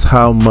 That's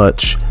how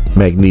much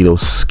Magneto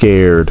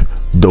scared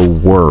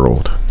the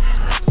world.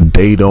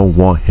 They don't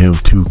want him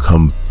to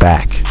come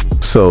back.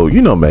 So,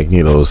 you know,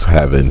 Magneto's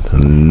having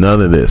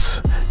none of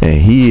this, and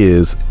he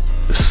is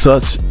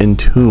such in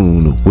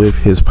tune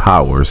with his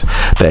powers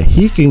that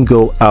he can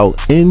go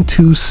out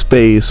into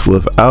space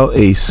without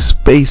a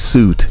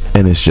spacesuit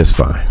and it's just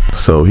fine.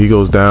 So he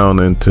goes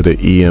down into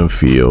the EM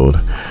field.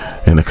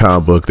 In the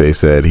comic book, they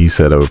said he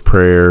said a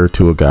prayer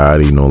to a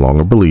god he no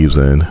longer believes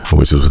in,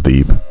 which was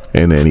deep.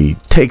 And then he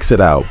takes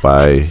it out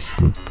by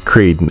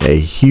creating a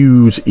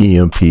huge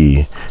EMP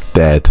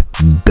that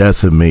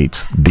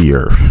decimates the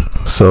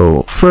earth.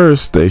 So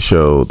first they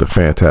show the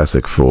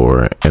Fantastic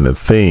Four, and the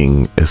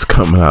Thing is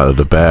coming out of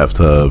the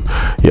bathtub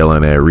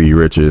yelling at Reed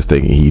Richards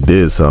thinking he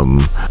did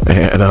something.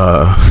 And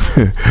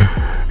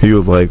he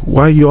was like,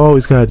 why you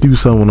always gotta do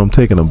something when I'm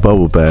taking a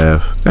bubble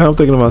bath? And I'm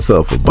thinking to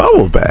myself, a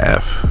bubble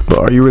bath? But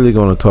are you really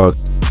gonna talk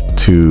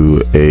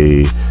to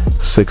a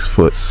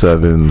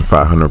 6'7",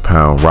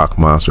 500-pound rock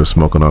monster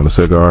smoking on a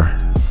cigar?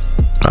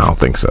 I don't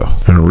think so.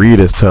 And Reed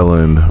is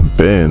telling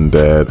Ben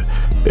that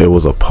it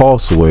was a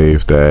pulse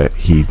wave that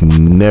he'd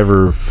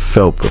never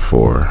felt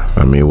before.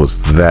 I mean, it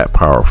was that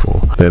powerful.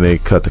 Then they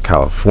cut to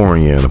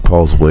California and the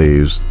pulse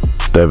waves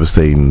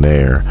devastating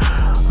there.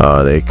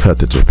 They cut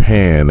to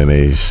Japan and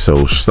they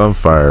show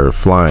Sunfire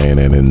flying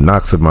and it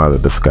knocks him out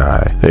of the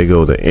sky. They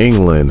go to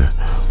England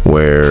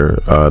where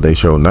they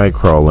show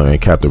Nightcrawler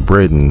and Captain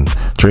Britain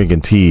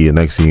drinking tea, and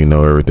next thing you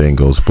know, everything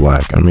goes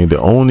black. I mean, the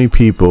only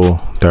people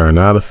that are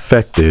not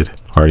affected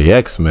are the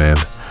X-Men,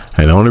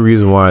 and the only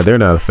reason why they're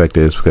not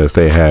affected is because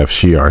they have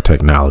Shi'ar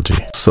technology.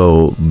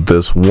 So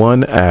this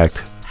one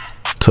act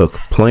took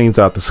planes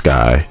out the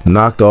sky,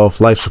 knocked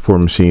off life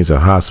support machines in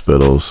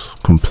hospitals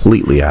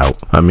completely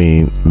out. I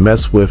mean,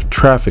 messed with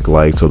traffic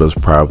lights, so there's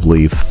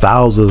probably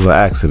thousands of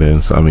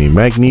accidents. I mean,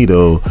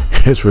 Magneto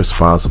is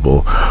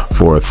responsible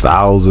for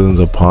thousands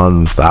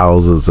upon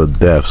thousands of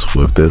deaths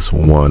with this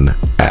one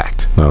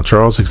act. Now,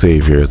 Charles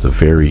Xavier is a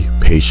very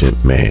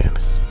patient man,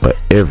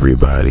 but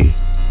everybody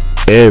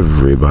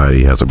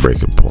has a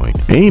breaking point,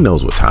 and he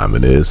knows what time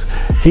it is.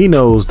 He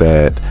knows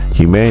that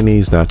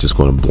humanity's not just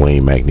going to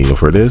blame Magneto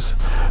for this.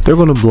 They're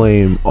going to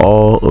blame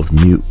all of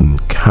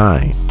mutant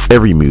kind.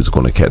 Every mutant's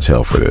going to catch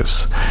hell for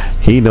this.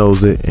 He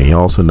knows it, and he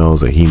also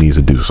knows that he needs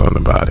to do something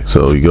about it.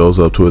 So he goes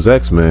up to his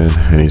X-Men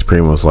and he's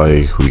pretty much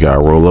like, we gotta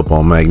roll up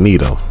on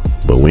Magneto,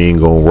 but we ain't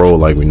gonna roll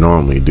like we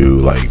normally do,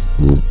 like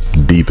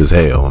deep as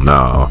hell.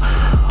 Nah,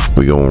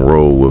 we gonna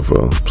roll with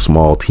a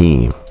small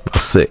team, a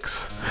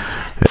 6.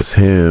 It's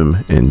him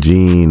and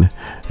Jean,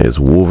 it's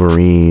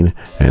Wolverine,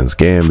 and it's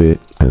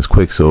Gambit, and it's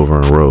Quicksilver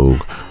and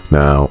Rogue.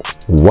 Now,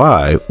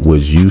 why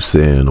would you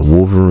send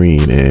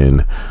Wolverine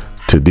in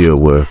to deal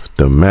with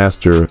the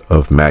master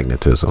of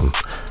magnetism?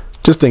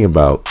 Just think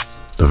about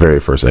the very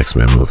first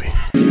X-Men movie.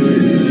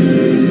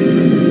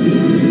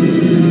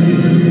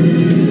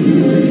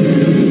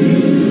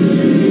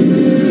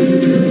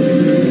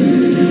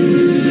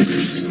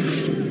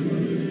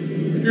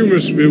 You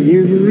must be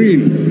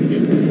Wolverine.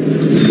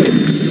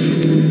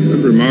 That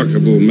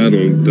remarkable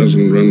metal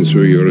doesn't run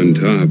through your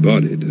entire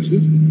body, does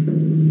it?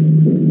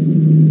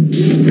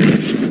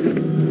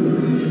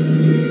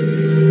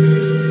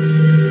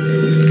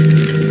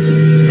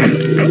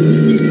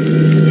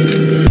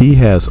 He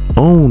has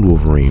owned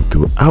Wolverine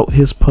throughout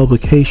his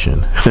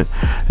publication.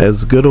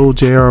 As good old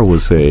JR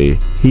would say,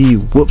 he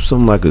whoops him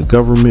like a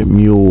government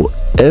mule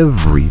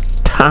every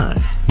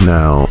time.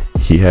 Now,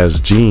 he has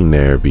Jean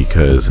there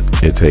because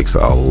it takes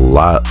a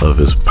lot of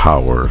his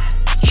power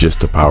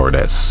just to power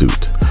that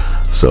suit.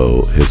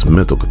 So his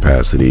mental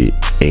capacity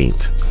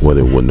ain't what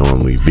it would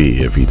normally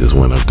be if he just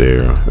went up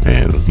there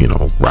and, you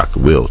know, rocked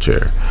the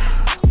wheelchair.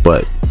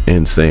 But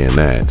in saying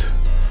that,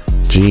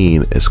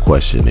 Jean is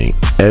questioning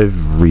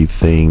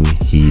everything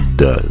he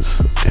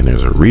does, and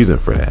there's a reason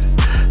for that,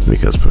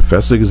 because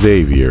Professor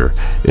Xavier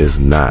is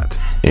not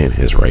in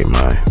his right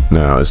mind.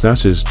 Now, it's not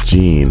just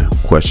Jean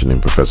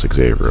questioning Professor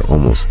Xavier.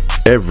 Almost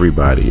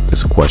everybody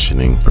is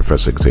questioning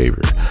Professor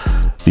Xavier,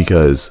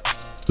 because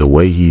the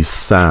way he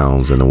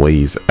sounds and the way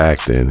he's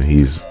acting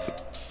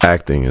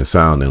and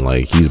sounding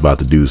like he's about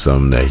to do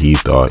something that he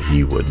thought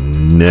he would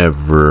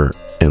never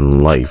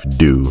in life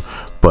do,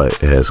 but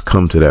it has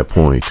come to that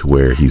point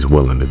where he's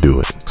willing to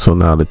do it. So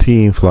now the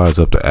team flies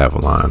up to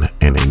Avalon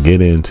and they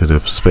get into the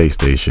space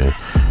station,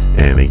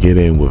 and they get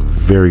in with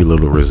very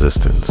little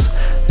resistance.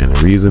 And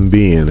the reason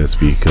being is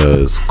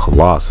because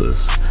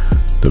Colossus,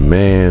 the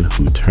man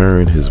who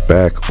turned his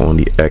back on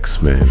the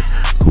X-Men,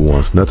 who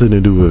wants nothing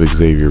to do with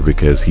Xavier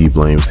because he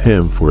blames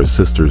him for his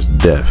sister's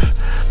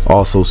death,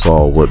 also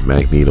saw what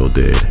Magneto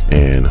did.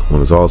 And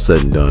when it's all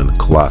said and done,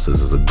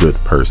 Colossus is a good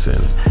person,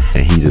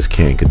 and he just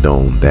can't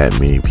condone that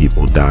many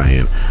people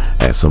dying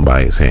at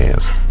somebody's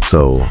hands.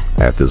 So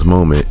at this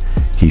moment,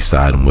 he's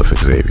siding with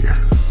Xavier.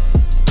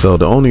 So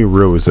the only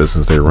real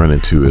resistance they run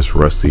into is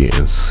Rusty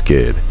and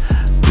Skid.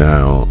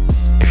 Now,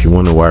 if you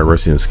wonder why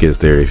Rusty and Skid's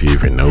there, if you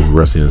even know who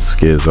Rusty and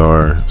Skids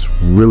are, it's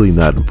really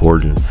not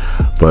important.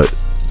 But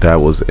That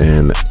was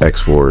in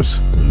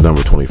X-Force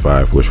number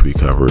 25, which we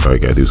covered. All you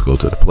gotta do is go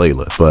to the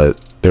playlist.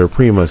 But they're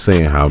pretty much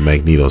saying how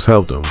Magneto's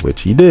helped him,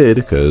 which he did,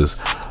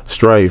 because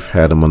Strife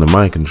had him under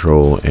mind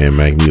control and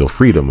Magneto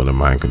freed him under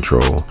mind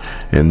control.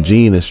 And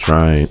Jean is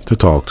trying to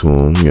talk to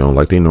him, you know,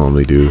 like they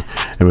normally do.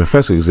 And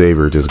Professor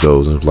Xavier just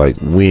goes and is like,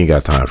 we ain't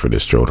got time for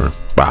this, children.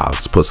 Wow,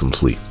 let's put some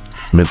sleep.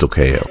 Mental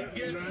KO.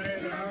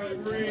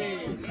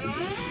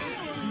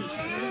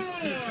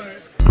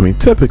 I mean,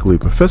 typically,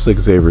 Professor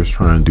Xavier is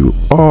trying to do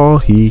all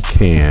he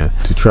can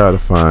to try to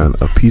find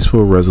a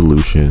peaceful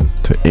resolution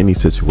to any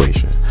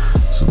situation.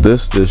 So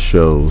this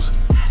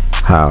shows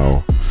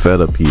how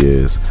fed up he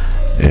is,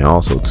 and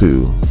also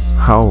too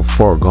how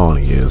far gone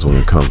he is when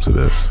it comes to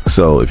this.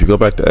 So if you go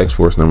back to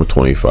X-Force number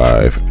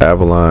 25,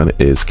 Avalon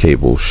is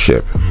Cable's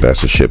ship.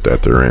 That's the ship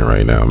that they're in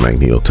right now.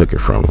 Magneto took it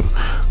from him,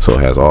 so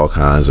it has all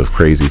kinds of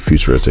crazy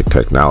futuristic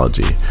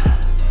technology,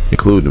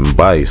 including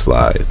body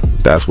slide.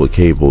 That's what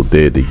Cable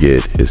did to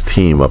get his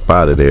team up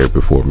out of there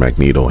before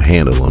Magneto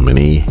handled him, and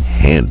he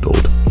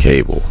handled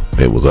Cable.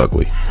 It was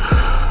ugly.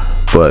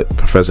 But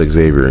Professor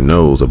Xavier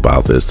knows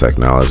about this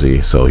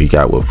technology, so he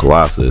got with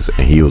Colossus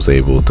and he was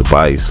able to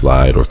body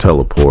slide or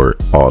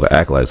teleport all the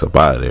Acolytes up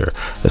out of there,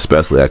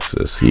 especially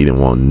Exodus. He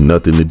didn't want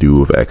nothing to do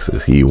with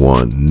Exodus. He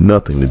wanted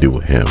nothing to do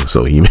with him,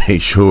 so he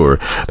made sure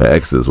that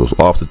Exodus was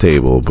off the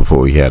table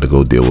before he had to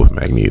go deal with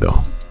Magneto.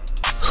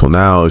 So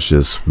now it's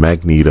just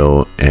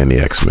Magneto and the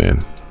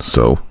X-Men.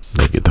 So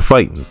they get to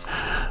fighting.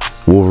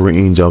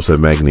 Wolverine jumps at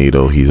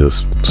Magneto. He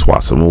just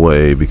swats him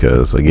away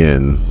because,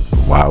 again,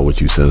 why would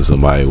you send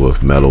somebody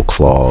with metal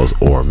claws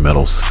or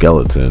metal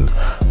skeleton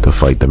to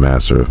fight the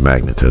master of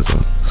magnetism?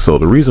 So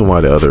the reason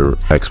why the other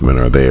X-Men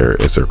are there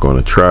is they're going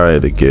to try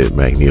to get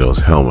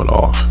Magneto's helmet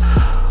off.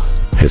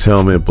 His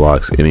helmet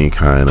blocks any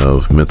kind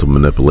of mental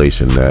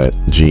manipulation that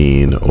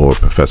Jean or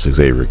Professor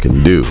Xavier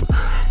can do.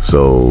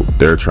 So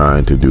they're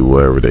trying to do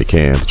whatever they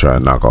can to try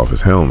to knock off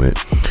his helmet.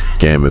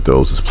 Gambit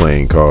throws his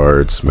playing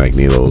cards.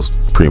 Magneto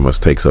pretty much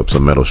takes up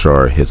some metal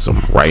shard, hits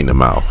him right in the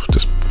mouth,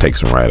 just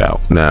takes him right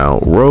out. Now,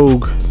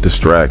 Rogue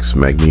distracts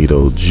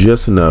Magneto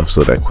just enough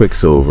so that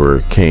Quicksilver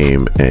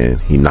came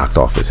and he knocked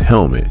off his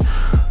helmet.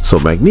 So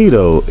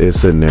Magneto is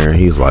sitting there and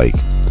he's like,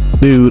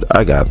 dude,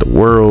 I got the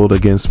world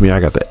against me, I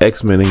got the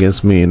X-Men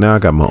against me, and now I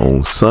got my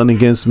own son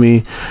against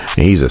me.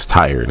 And he's just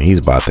tired and he's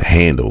about to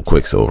handle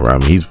Quicksilver. I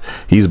mean,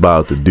 he's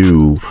about to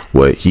do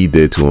what he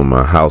did to him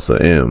on House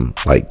of M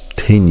like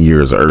 10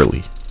 years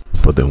early.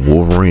 But then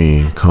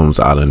Wolverine comes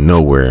out of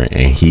nowhere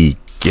and he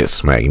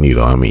gets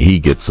Magneto. I mean, he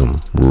gets him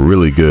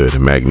really good,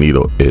 and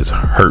Magneto is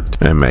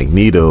hurt, and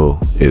Magneto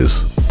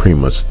is pretty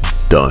much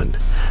done.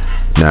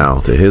 Now,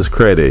 to his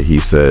credit, he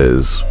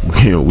says,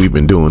 you know, we've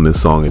been doing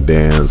this song and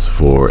dance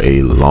for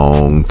a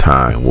long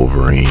time,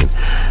 Wolverine,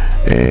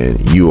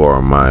 and you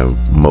are my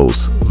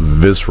most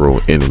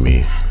visceral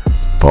enemy,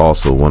 but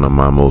also one of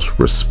my most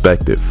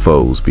respected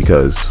foes,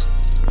 because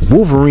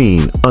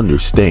Wolverine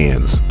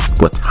understands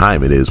what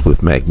time it is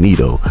with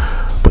Magneto,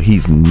 but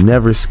he's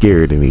never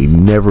scared and he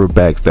never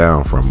backs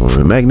down from him,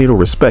 and Magneto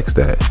respects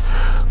that.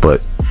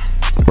 But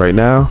right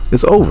now,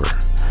 it's over.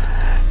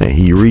 And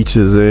he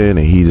reaches in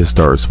and he just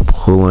starts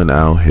pulling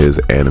out his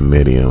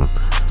adamantium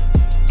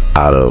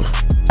out of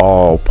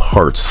all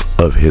parts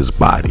of his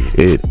body.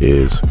 It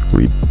is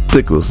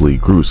ridiculously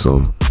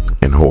gruesome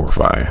and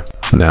horrifying.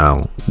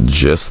 Now,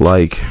 just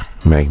like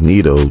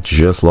Magneto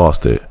just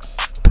lost it,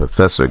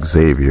 Professor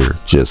Xavier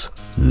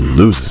just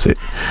loses it,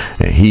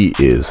 and he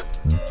is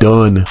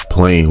done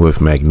playing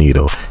with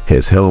Magneto.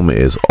 His helmet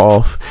is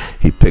off.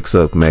 He picks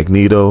up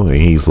Magneto and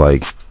he's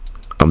like,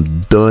 I'm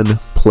done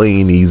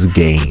playing these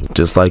games.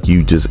 Just like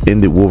you just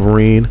ended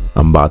Wolverine,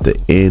 I'm about to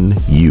end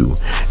you.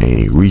 And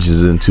he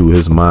reaches into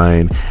his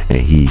mind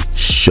and he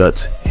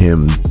shuts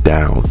him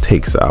down,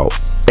 takes out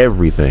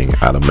everything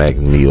out of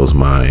Magneto's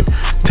mind,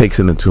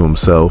 takes it into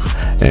himself,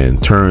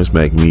 and turns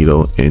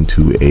Magneto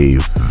into a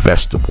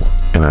vegetable.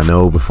 And I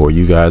know before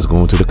you guys go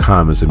into the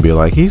comments and be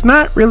like, he's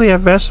not really a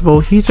vegetable,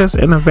 he's just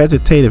in a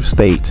vegetative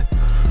state.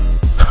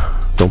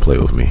 Don't play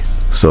with me.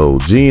 So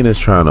Jean is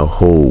trying to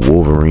hold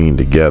Wolverine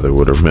together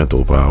with her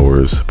mental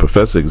powers.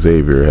 Professor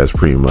Xavier has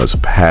pretty much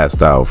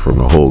passed out from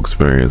the whole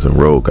experience, and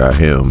Rogue got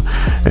him,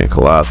 and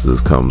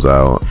Colossus comes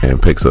out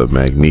and picks up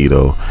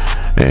Magneto,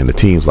 and the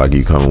team's like,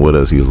 you coming with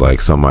us? He's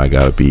like, somebody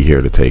gotta be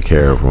here to take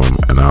care of him,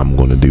 and I'm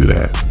gonna do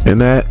that. And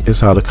that is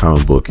how the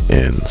comic book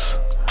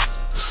ends.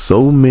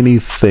 So many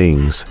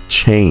things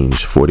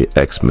change for the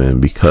X-Men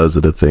because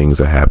of the things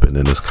that happened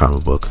in this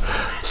comic book.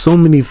 So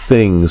many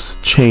things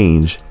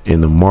change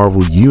in the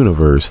Marvel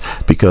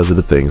universe because of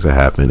the things that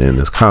happened in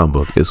this comic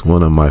book. It's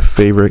one of my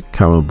favorite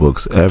comic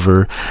books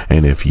ever,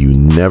 and if you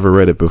never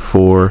read it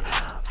before,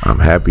 I'm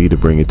happy to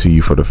bring it to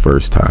you for the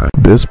first time.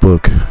 This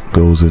book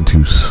goes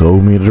into so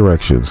many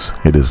directions.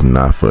 It is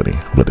not funny,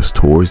 but it's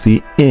towards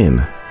the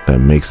end that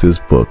makes this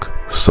book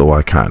so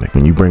iconic.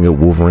 When you bring up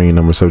Wolverine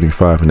number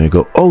 75 and they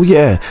go, oh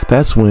yeah,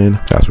 that's what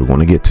we're going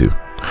to get to.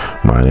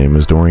 My name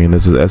is Dorian,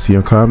 this is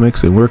SCM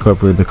Comics, and we're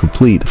covering the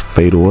complete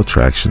Fatal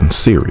Attraction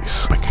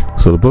series.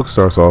 So the book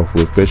starts off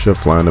with Bishop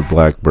flying a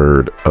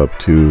Blackbird up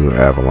to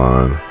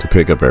Avalon to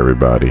pick up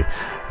everybody,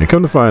 and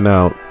come to find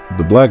out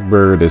the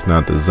Blackbird is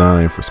not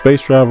designed for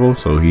space travel,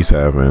 so he's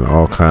having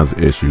all kinds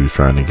of issues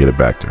trying to get it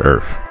back to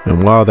Earth.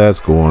 And while that's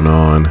going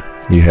on,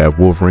 you have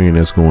Wolverine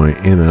that's going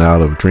in and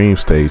out of dream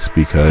states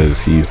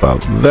because he's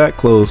about that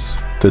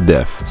close to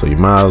death. So you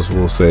might as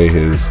well say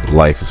his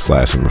life is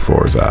flashing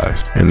before his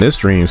eyes. And this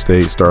dream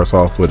state starts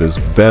off with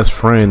his best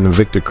friend,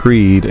 Victor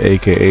Creed,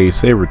 aka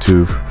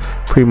Sabretooth,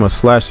 pretty much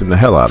slashing the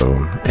hell out of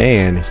him.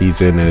 And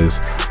he's in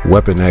his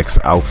Weapon X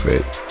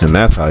outfit. And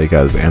that's how he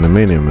got his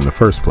adamantium in the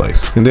first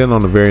place. And then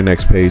on the very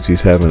next page,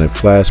 he's having a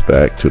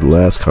flashback to the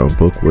last comic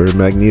book where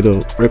Magneto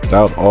ripped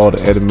out all the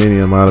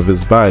adamantium out of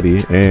his body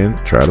and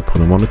tried to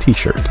put him on a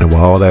t-shirt. And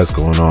while all that's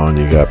going on,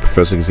 you got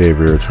Professor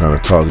Xavier trying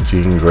to talk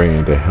Jean Grey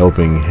into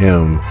helping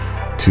him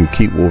to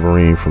keep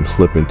Wolverine from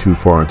slipping too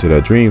far into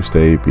that dream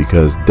state,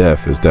 because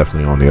death is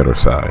definitely on the other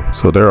side.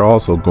 So they're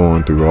also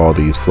going through all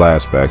these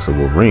flashbacks that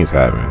Wolverine's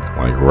having.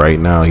 Like right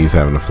now he's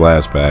having a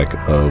flashback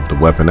of the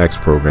Weapon X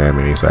program,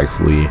 and he's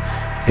actually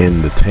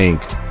in the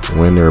tank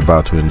when they're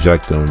about to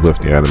inject him with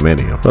the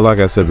adamantium. But like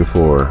I said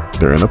before,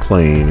 they're in a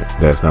plane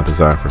that's not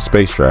designed for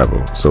space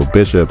travel. So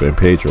Bishop and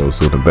Pedro's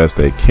doing the best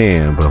they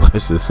can, but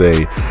let's just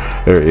say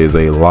there is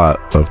a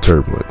lot of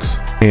turbulence.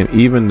 And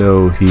even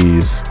though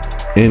he's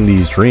in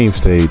these dream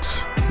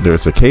states,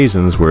 there's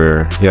occasions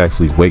where he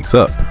actually wakes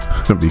up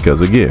because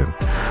again,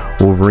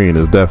 Wolverine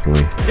is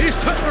definitely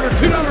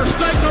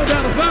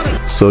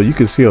so you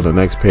can see on the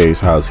next page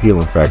how his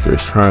healing factor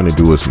is trying to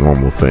do its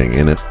normal thing,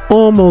 and it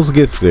almost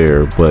gets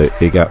there, but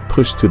it got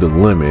pushed to the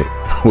limit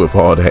with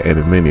all that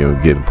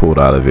adamantium getting pulled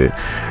out of it,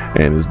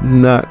 and it's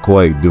not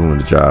quite doing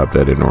the job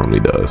that it normally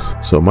does.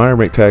 So Myra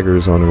McTaggart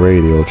is on the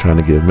radio trying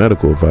to give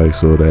medical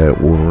advice so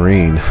that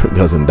Wolverine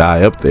doesn't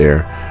die up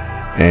there,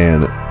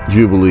 and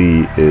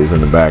Jubilee is in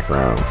the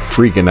background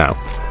freaking out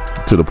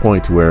to the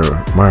point to where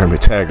Myra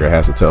McTaggart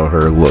has to tell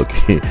her, look,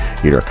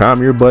 either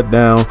calm your butt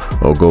down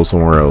or go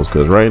somewhere else,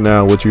 because right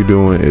now what you're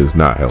doing is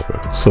not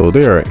helping. So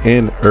they are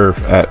in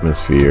Earth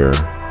atmosphere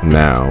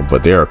now,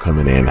 but they are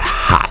coming in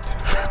hot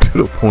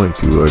to the point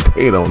to where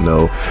they don't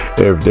know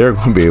if they're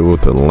going to be able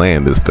to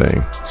land this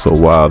thing. So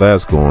while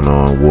that's going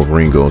on,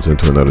 Wolverine goes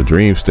into another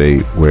dream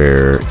state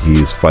where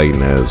he's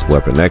fighting as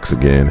Weapon X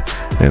again,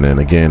 and then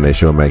again they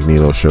show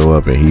Magneto show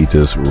up and he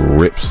just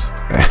rips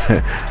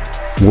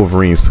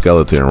Wolverine's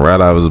skeleton right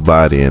out of his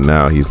body, and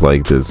now he's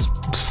like this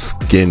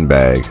skin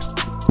bag.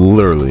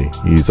 Literally,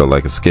 he's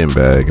like a skin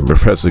bag, and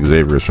Professor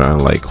Xavier is trying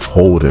to like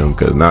hold him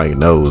because now he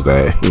knows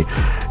that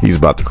he's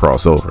about to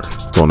cross over.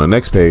 So on the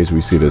next page, we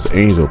see this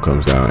angel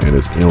comes down, and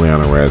it's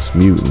Ileana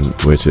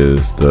Rasmussen, which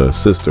is the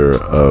sister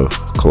of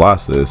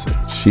Colossus.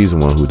 She's the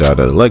one who died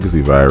of the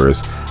legacy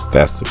virus.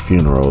 That's the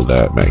funeral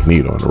that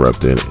Magneto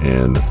interrupted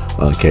in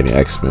Uncanny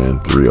X-Men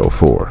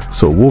 304.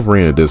 So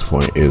Wolverine at this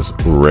point is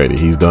ready.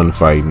 He's done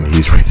fighting.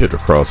 He's ready to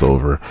cross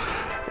over.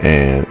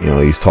 And, you know,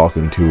 he's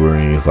talking to her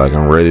and he's like,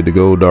 I'm ready to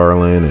go,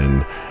 darling.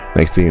 And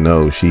next thing you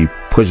know, she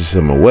pushes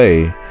him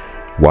away.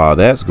 While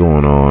that's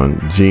going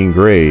on, Jean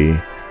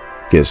Grey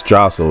gets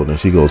jostled and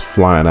she goes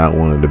flying out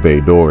one of the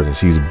bay doors, and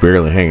she's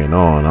barely hanging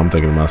on. I'm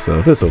thinking to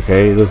myself, it's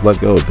okay, just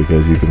let go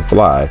because you can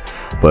fly.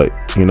 But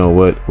you know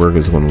what, we're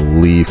just going to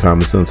leave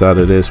common sense out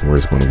of this, and we're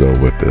just going to go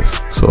with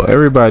this. So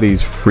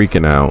everybody's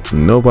freaking out,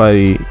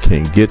 nobody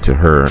can get to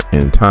her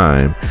in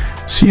time.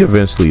 She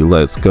eventually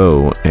lets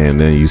go, and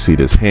then you see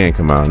this hand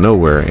come out of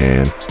nowhere,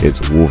 and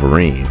it's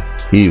Wolverine.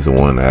 He's the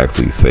one that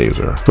actually saves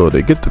her. So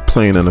they get the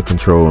plane under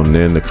control, and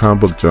then the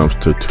comic book jumps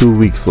to 2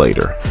 weeks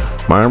later.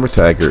 Myra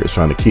McTaggart is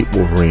trying to keep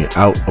Wolverine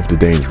out of the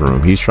danger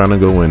room. He's trying to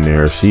go in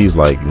there. She's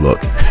like, look,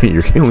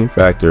 your healing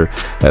factor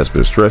has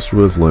been stretched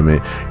to its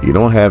limit. You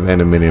don't have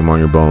adamantium on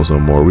your bones no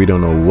more. We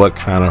don't know what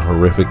kind of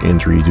horrific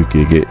injuries you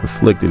could get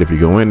inflicted if you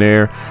go in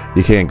there.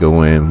 You can't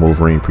go in.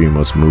 Wolverine pretty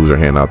much moves her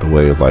hand out the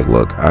way. It's like,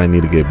 look, I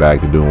need to get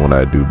back to doing what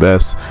I do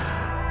best.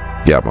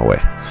 Get out my way.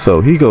 So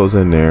he goes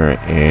in there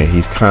and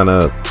he's kind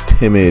of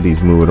timid.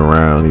 He's moving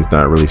around. He's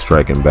not really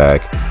striking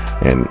back,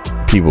 and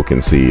people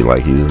can see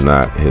like he's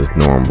not his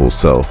normal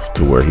self,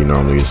 to where he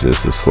normally is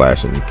just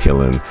slashing and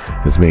killing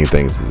as many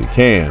things as he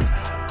can.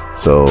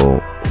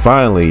 So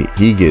finally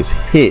he gets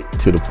hit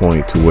to the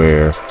point to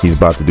where he's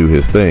about to do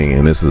his thing,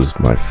 and this is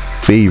my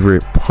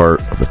favorite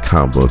part of the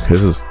comic book.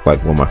 This is like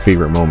one of my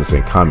favorite moments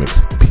in comics,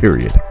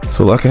 period.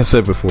 So like I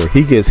said before,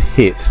 he gets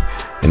hit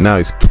and now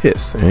he's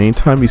pissed, and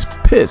anytime he's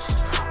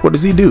pissed, what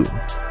does he do?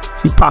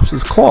 He pops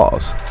his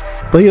claws,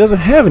 but he doesn't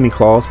have any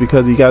claws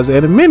because he got his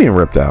adamantium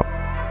ripped out.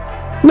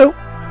 Nope,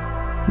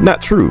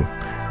 not true.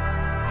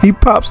 He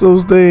pops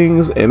those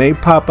things and they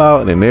pop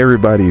out, and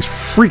everybody's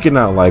freaking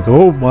out like,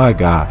 oh my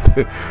god,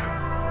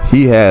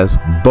 he has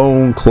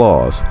bone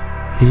claws.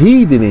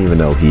 He didn't even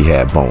know he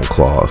had bone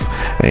claws,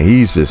 and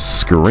he's just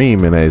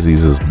screaming as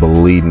he's just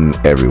bleeding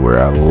everywhere.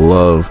 I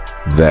love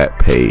that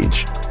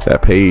page.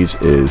 That page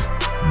is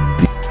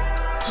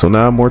So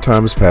now more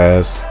time has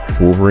passed.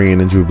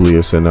 Wolverine and Jubilee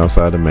are sitting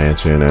outside the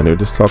mansion and they're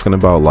just talking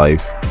about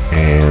life,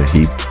 and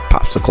he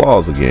pops the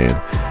claws again.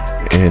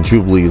 And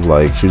Jubilee's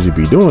like, should you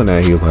be doing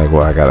that? He was like,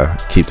 well, I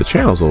gotta keep the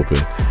channels open.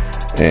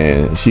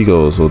 And she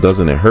goes, well,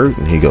 doesn't it hurt?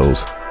 And he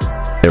goes,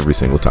 every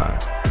single time.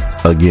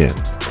 Again.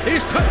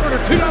 He's tougher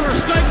than a $2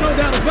 steak, no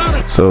doubt about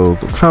it. So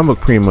the comic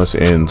pretty much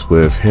ends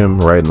with him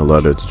writing a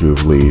letter to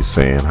Jubilee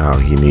saying how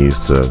he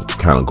needs to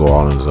kind of go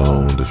on his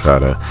own to try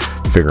to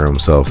figure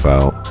himself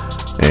out.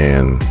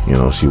 And, you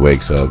know, she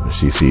wakes up and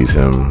she sees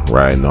him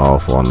riding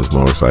off on his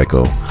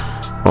motorcycle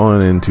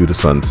on into the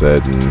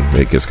sunset, and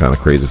it gets kind of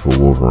crazy for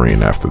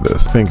Wolverine after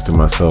this. I think to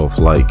myself,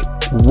 like,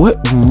 what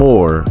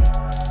more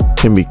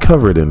can be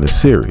covered in this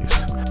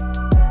series?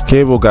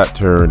 Cable got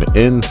turned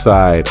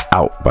inside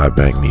out by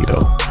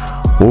Magneto.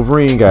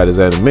 Wolverine got his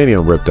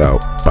adamantium ripped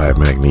out by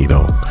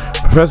Magneto.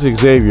 Professor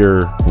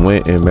Xavier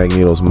went in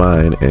Magneto's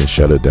mind and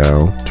shut it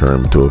down, turned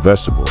him into a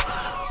vegetable.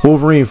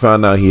 Wolverine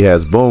found out he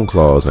has bone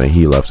claws and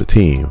he left the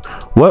team.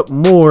 What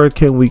more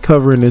can we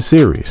cover in this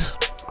series?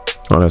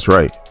 Oh, that's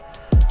right.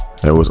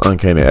 There was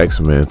Uncanny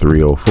X-Men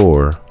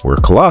 304, where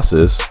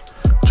Colossus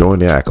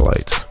joined the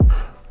Acolytes.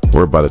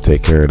 We're about to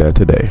take care of that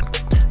today.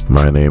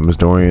 My name is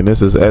Dorian,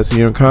 this is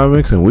SEM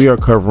Comics, and we are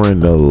covering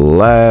the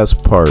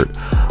last part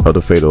of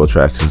the Fatal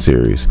Attraction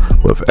series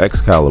with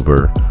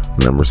Excalibur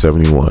number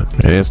 71.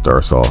 And it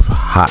starts off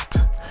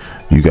hot.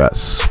 You got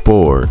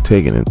Spore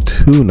taking it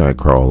to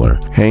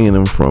Nightcrawler, hanging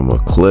him from a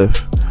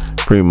cliff,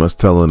 pretty much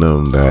telling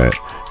him that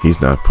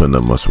he's not putting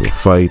up much of a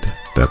fight,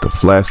 that the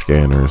flash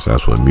scanners,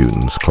 that's what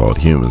mutants called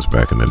humans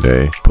back in the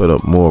day, put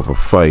up more of a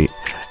fight,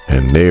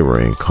 and they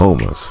were in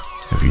comas.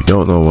 If you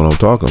don't know what I'm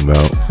talking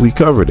about, we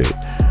covered it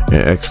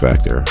in X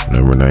Factor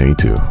number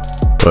 92.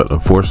 But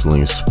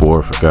unfortunately,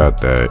 Spore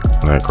forgot that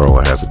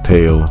Nightcrawler has a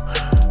tail.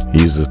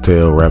 He uses his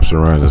tail, wraps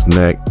around his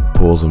neck,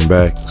 pulls him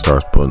back,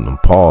 starts putting them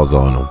paws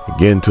on him,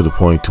 getting to the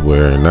point to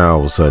where now all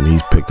of a sudden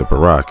he's picked up a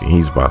rock and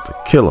he's about to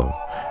kill him.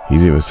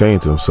 He's even saying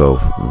to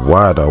himself,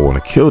 why do I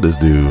want to kill this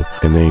dude?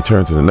 And then he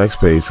turned to the next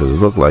page because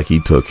it looked like he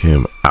took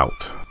him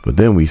out. But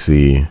then we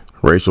see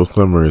Rachel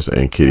Summers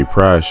and Kitty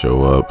Pryde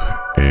show up,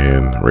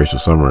 and Rachel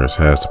Summers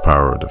has the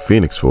power of the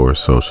Phoenix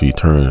Force, so she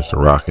turns the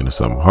rock into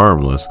something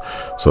harmless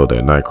so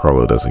that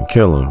Nightcrawler doesn't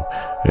kill him.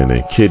 And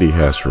then Kitty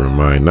has to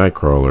remind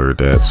Nightcrawler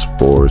that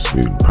Spore's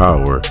mutant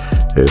power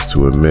is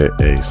to emit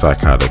a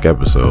psychotic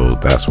episode.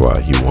 That's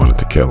why he wanted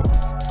to kill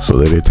him. So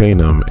they detain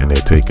him and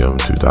they take him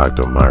to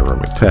Dr. Myra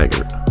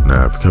McTaggart.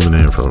 Now, if you're coming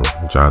in from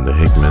Jonathan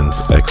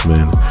Hickman's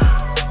X-Men,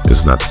 this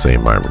is not the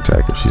same Myra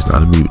McTaggart. She's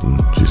not a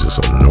mutant. She's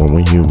just a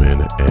normal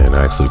human. And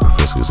actually,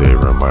 Professor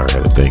Xavier and Myra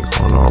had a thing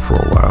going on for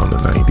a while in the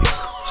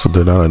 90s. So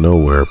then out of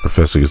nowhere,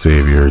 Professor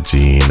Xavier,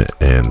 Jean,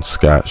 and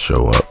Scott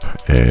show up.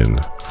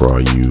 And for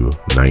all you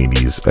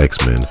 90s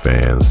X-Men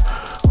fans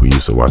who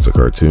used to watch the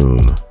cartoon,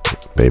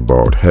 they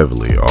borrowed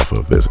heavily off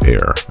of this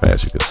era,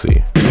 as you can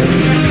see.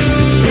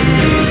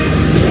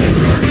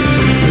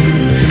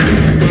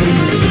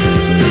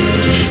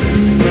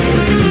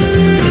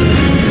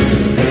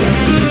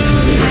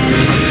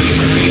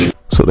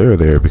 So they're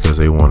there because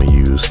they want to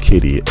use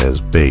Kitty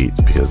as bait,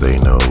 because they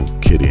know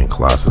Kitty and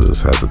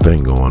Colossus has a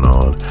thing going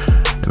on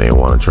and they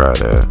want to try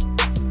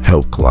to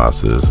help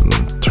Colossus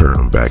and turn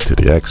him back to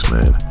the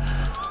X-Men.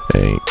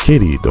 And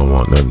Kitty don't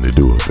want nothing to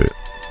do with it.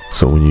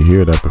 So when you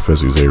hear that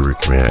Professor Xavier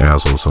can be an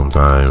asshole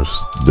sometimes,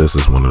 this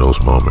is one of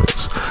those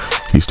moments.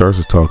 He starts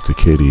to talk to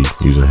Kitty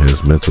using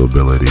his mental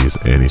abilities,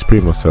 and he's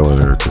pretty much telling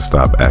her to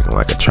stop acting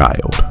like a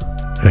child.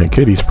 And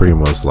Kitty's pretty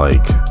much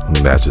like,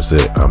 that's just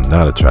it, I'm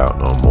not a child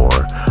no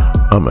more.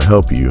 I'm gonna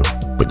help you,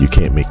 but you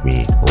can't make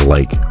me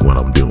like what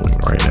I'm doing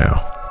right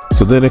now.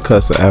 So then it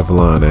cuts to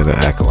Avalon and the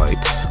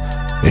Acolytes,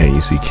 and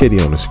you see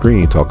Kitty on the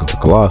screen talking to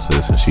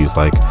Colossus, and she's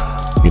like,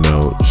 you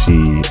know,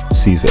 she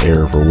sees the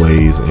error of her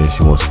ways and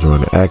she wants to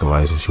join the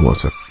Acolytes, and she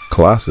wants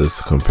Colossus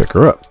to come pick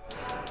her up.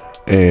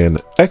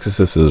 And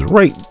Exorcist is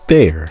right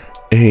there,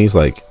 and he's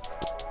like,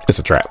 it's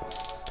a trap.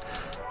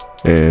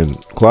 And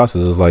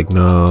Colossus is like,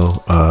 no,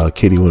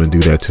 Kitty wouldn't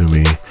do that to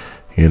me.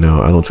 You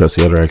know, I don't trust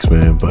the other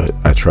X-Men, but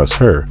I trust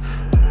her.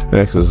 And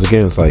Exorcist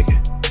again is like,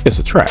 it's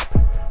a trap.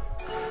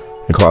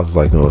 And Colossus is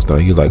like, no, it's not.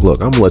 He's like,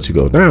 look, I'm gonna let you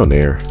go down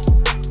there.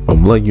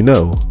 I'm letting you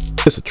know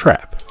it's a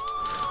trap.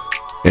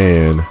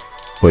 And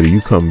whether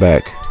you come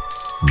back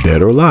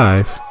dead or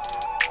alive,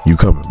 you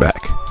coming back.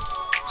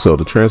 So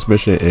the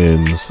transmission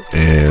ends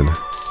and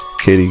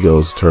Kitty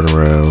goes to turn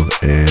around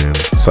and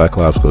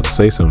Cyclops goes to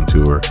say something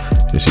to her,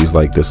 and she's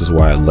like, this is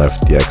why I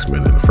left the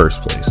X-Men in the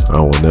first place. I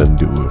don't want nothing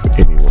to do with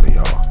any one of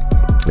y'all.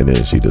 And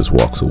then she just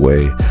walks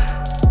away.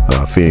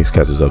 Phoenix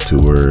catches up to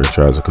her,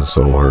 tries to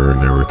console her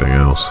and everything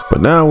else.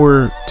 But now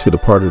we're to the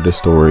part of the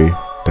story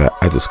that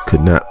I just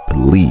could not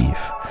believe.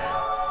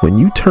 When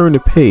you turn the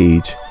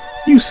page,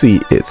 you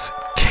see it's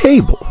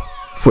Cable.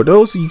 For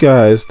those of you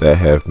guys that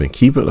have been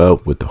keeping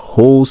up with the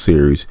whole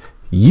series,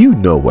 you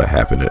know what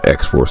happened at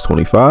X-Force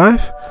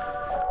 25.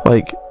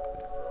 Like,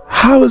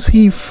 how is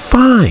he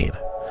fine?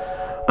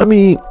 I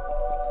mean,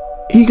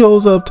 he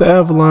goes up to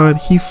Avalon,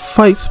 he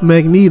fights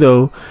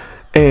Magneto,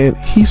 and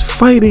he's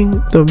fighting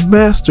the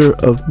master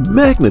of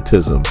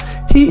magnetism.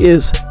 He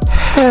is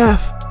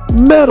half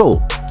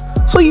metal.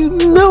 So you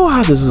know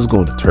how this is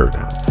going to turn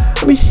out.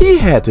 I mean, he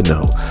had to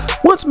know.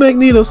 Once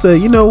Magneto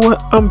said, you know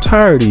what, I'm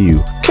tired of you,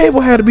 Cable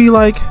had to be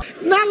like,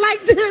 Not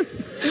like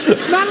this.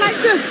 Not like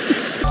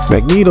this.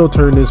 Magneto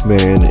turned this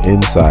man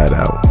inside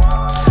out.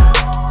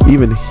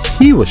 Even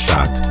he was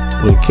shocked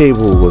when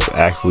Cable was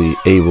actually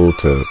able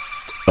to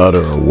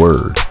utter a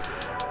word.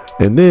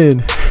 And then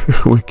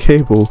when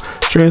Cable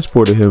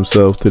transported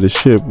himself to the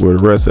ship where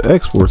the rest of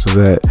X-Force is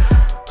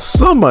at,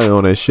 somebody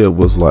on that ship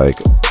was like,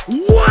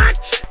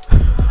 What?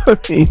 I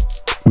mean,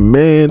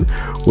 man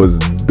was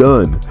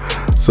done.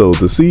 So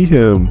to see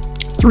him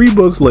 3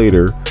 books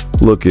later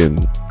looking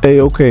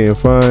A-okay and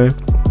fine,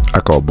 I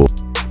call bull.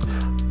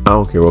 I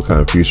don't care what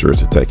kind of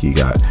futuristic tech he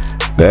got.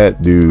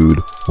 That dude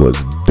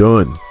was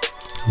done.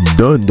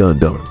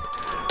 Done.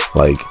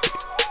 Like,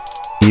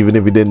 even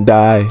if he didn't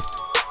die,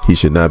 he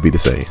should not be the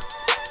same.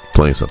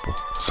 Plain simple.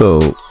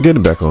 So,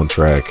 getting back on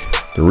track,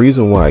 the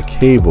reason why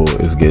Cable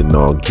is getting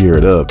all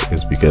geared up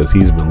is because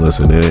he's been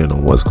listening in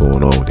on what's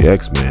going on with the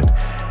X-Men,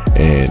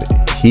 and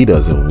he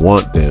doesn't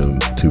want them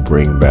to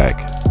bring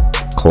back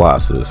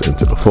Colossus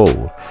into the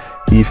fold.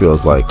 He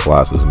feels like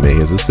Colossus made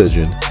his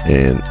decision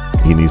and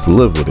he needs to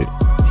live with it.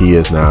 He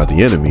is now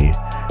the enemy,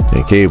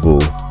 and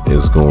Cable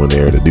is going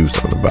there to do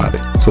something about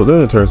it. So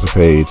then it turns the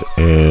page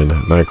and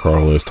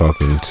Nightcrawler is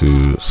talking to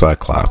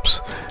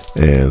Cyclops,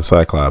 and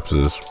Cyclops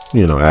is,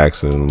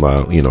 asking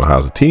about,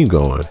 how's the team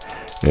going?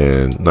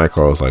 And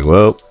Nightcrawler's like,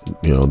 well,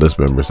 this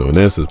member's doing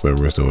this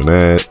member's doing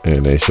that,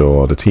 and they show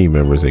all the team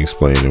members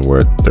explaining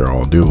what they're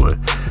all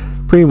doing.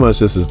 Pretty much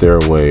this is their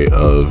way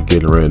of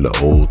getting rid of the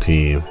old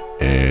team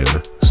and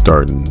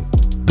starting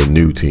the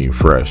new team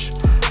fresh,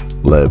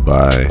 led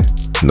by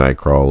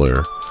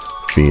Nightcrawler,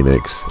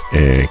 Phoenix,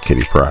 and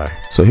Kitty Pryde.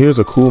 So here's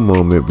a cool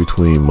moment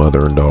between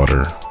mother and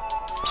daughter,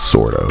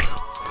 sort of.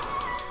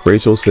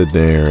 Rachel's sitting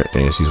there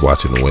and she's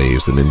watching the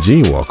waves, and then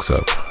Jean walks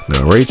up.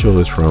 Now Rachel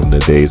is from the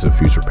Days of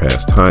Future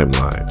Past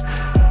timeline.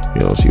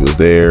 She was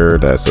there.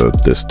 That's a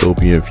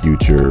dystopian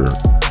future.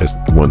 It's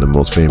one of the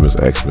most famous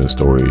X-Men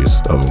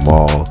stories of them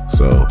all.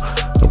 So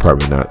I'm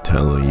probably not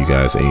telling you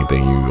guys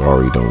anything you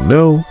already don't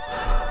know.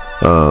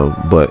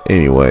 But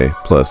anyway,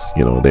 plus,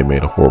 they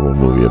made a horrible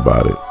movie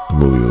about it. The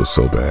movie was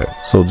so bad.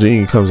 So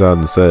Jean comes out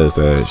and says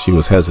that she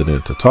was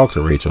hesitant to talk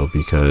to Rachel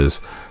because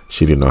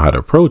she didn't know how to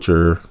approach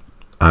her.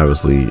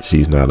 Obviously,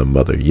 she's not a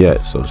mother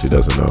yet, so she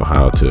doesn't know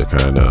how to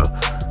kind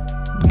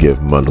of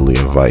give motherly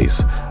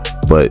advice.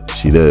 But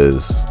she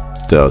does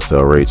tell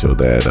Rachel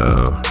that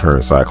her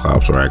and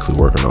Cyclops are actually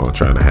working on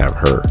trying to have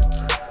her.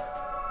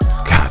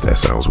 God, that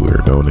sounds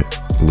weird, don't it?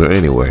 But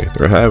anyway,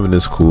 they're having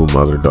this cool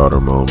mother-daughter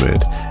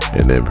moment,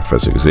 and then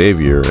Professor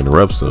Xavier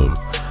interrupts them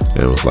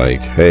and was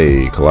like,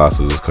 hey,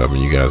 Colossus is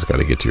coming, you guys got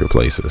to get to your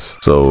places.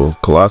 So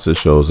Colossus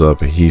shows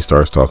up and he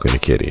starts talking to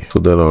Kitty. So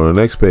then on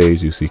the next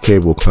page, you see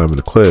Cable climbing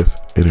the cliff,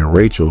 and then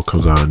Rachel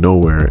comes out of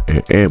nowhere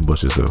and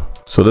ambushes him.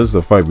 So this is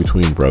a fight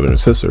between brother and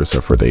sister,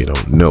 except for they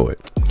don't know it.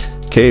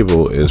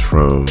 Cable is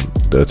from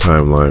the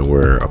timeline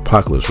where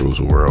Apocalypse rules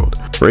the world.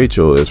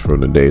 Rachel is from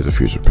the Days of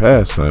Future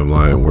Past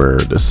timeline where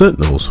the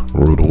Sentinels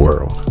rule the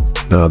world.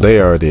 Now they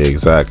are the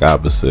exact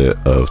opposite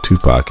of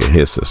Tupac and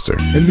his sister.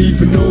 And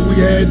even though we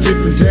had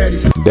different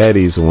daddies,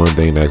 Daddy's the one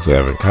thing that they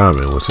have in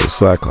common, which is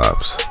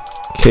Cyclops.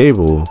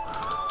 Cable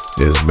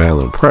is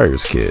Madeline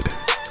Pryor's kid.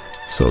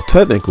 So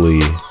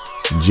technically,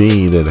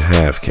 Jean didn't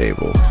have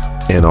Cable.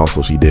 And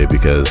also she did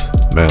because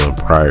Madeline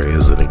Pryor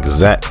is an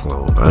exact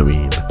clone. I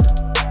mean,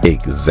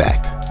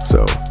 exact.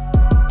 So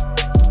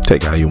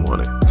take how you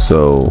want it.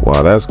 So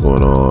while that's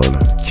going on,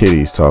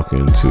 Kitty's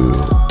talking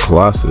to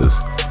Colossus,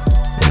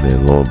 and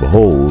then lo and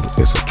behold,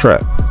 it's a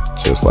trap,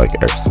 just like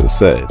Exorcist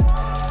said.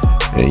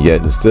 And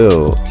yet and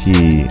still,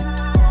 he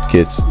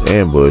gets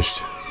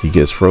ambushed, he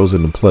gets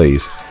frozen in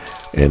place,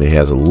 and he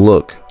has a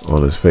look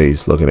on his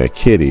face looking at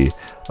Kitty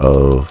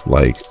of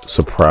like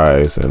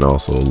surprise and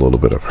also a little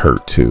bit of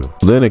hurt too.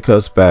 Then it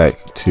cuts back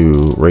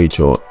to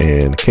Rachel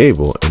and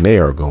Cable, and they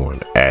are going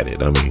at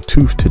it. I mean,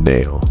 tooth to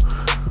nail.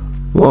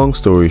 Long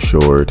story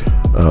short,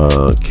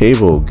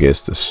 Cable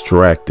gets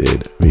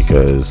distracted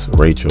because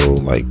Rachel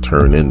like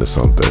turned into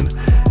something,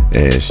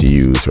 and she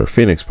used her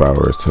Phoenix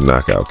powers to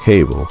knock out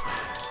Cable.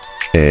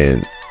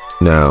 And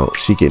now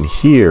she can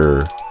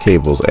hear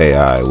Cable's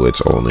AI,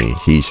 which only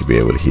he should be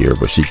able to hear,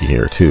 but she can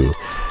hear too.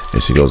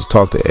 And she goes to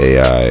talk to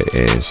AI,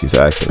 and she's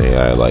asking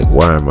AI like,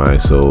 why am I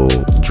so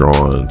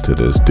drawn to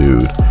this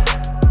dude?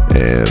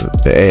 And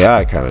the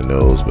AI kind of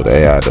knows, but the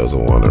AI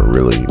doesn't want to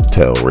really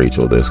tell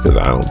Rachel this because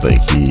I don't think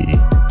he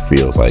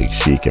feels like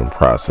she can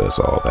process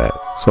all that.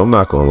 So I'm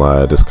not gonna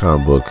lie, this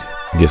comic book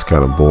gets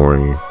kind of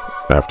boring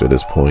after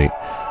this point,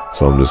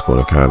 so I'm just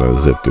going to kind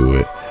of zip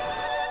through it.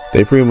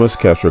 They pretty much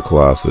capture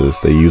Colossus.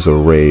 They use a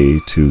ray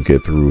to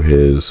get through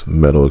his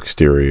metal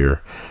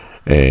exterior,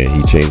 and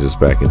he changes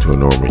back into a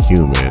normal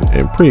human,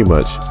 and pretty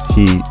much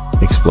he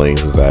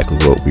explains exactly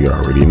what we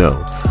already know.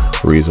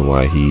 The reason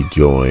why he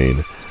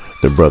joined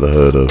the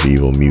Brotherhood of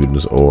Evil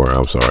Mutants, or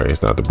I'm sorry,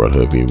 it's not the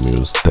Brotherhood of Evil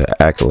Mutants,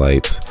 the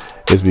Acolytes,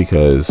 is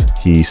because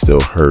he still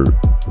hurt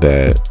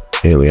that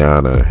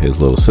Eliana, his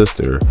little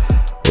sister,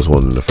 was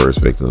one of the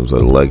first victims of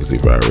the legacy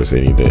virus,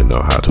 and he didn't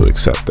know how to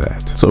accept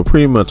that. So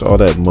pretty much all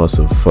that muss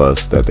and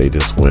fuss that they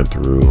just went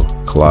through,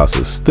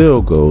 Colossus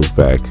still goes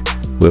back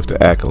with the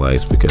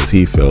Acolytes because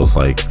he feels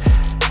like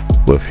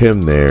with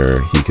him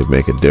there, he could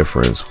make a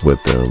difference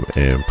with them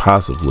and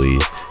possibly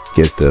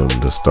get them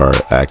to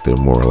start acting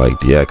more like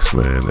the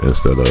X-Men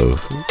instead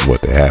of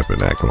what they have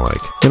been acting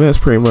like. And that's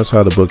pretty much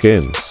how the book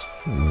ends.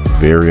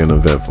 Very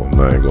uneventful, I'm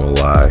not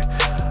gonna lie.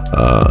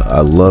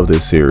 I love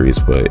this series,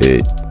 but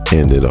it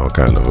ended on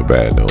kind of a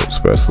bad note,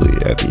 especially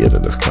at the end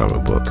of this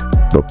comic book.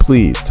 But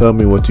please tell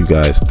me what you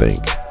guys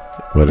think,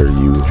 whether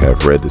you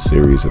have read the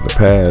series in the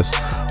past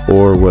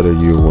or whether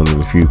you're one of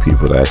the few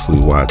people that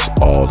actually watch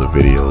all the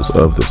videos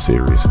of the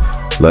series.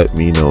 Let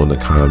me know in the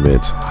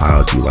comments,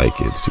 how did you like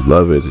it? Did you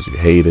love it? Did you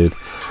hate it?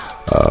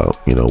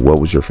 You know, what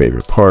was your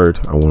favorite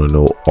part? I want to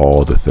know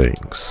all the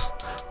things,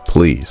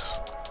 please,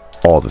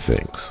 all the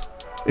things.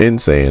 In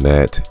saying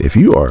that, if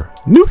you are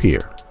new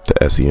here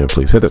to SEM,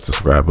 please hit that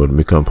subscribe button and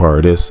become part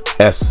of this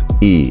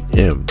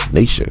SEM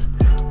Nation.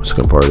 Once you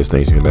become part of this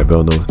nation, hit that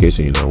bell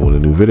notification, you know when a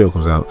new video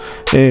comes out.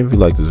 And if you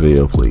like this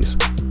video, please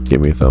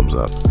give me a thumbs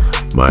up.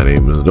 My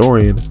name is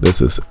Dorian.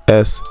 This is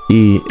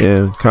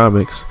SEM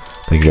Comics.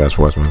 Thank you guys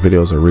for watching my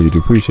videos. I really do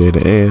appreciate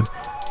it, and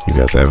you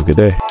guys have a good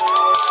day.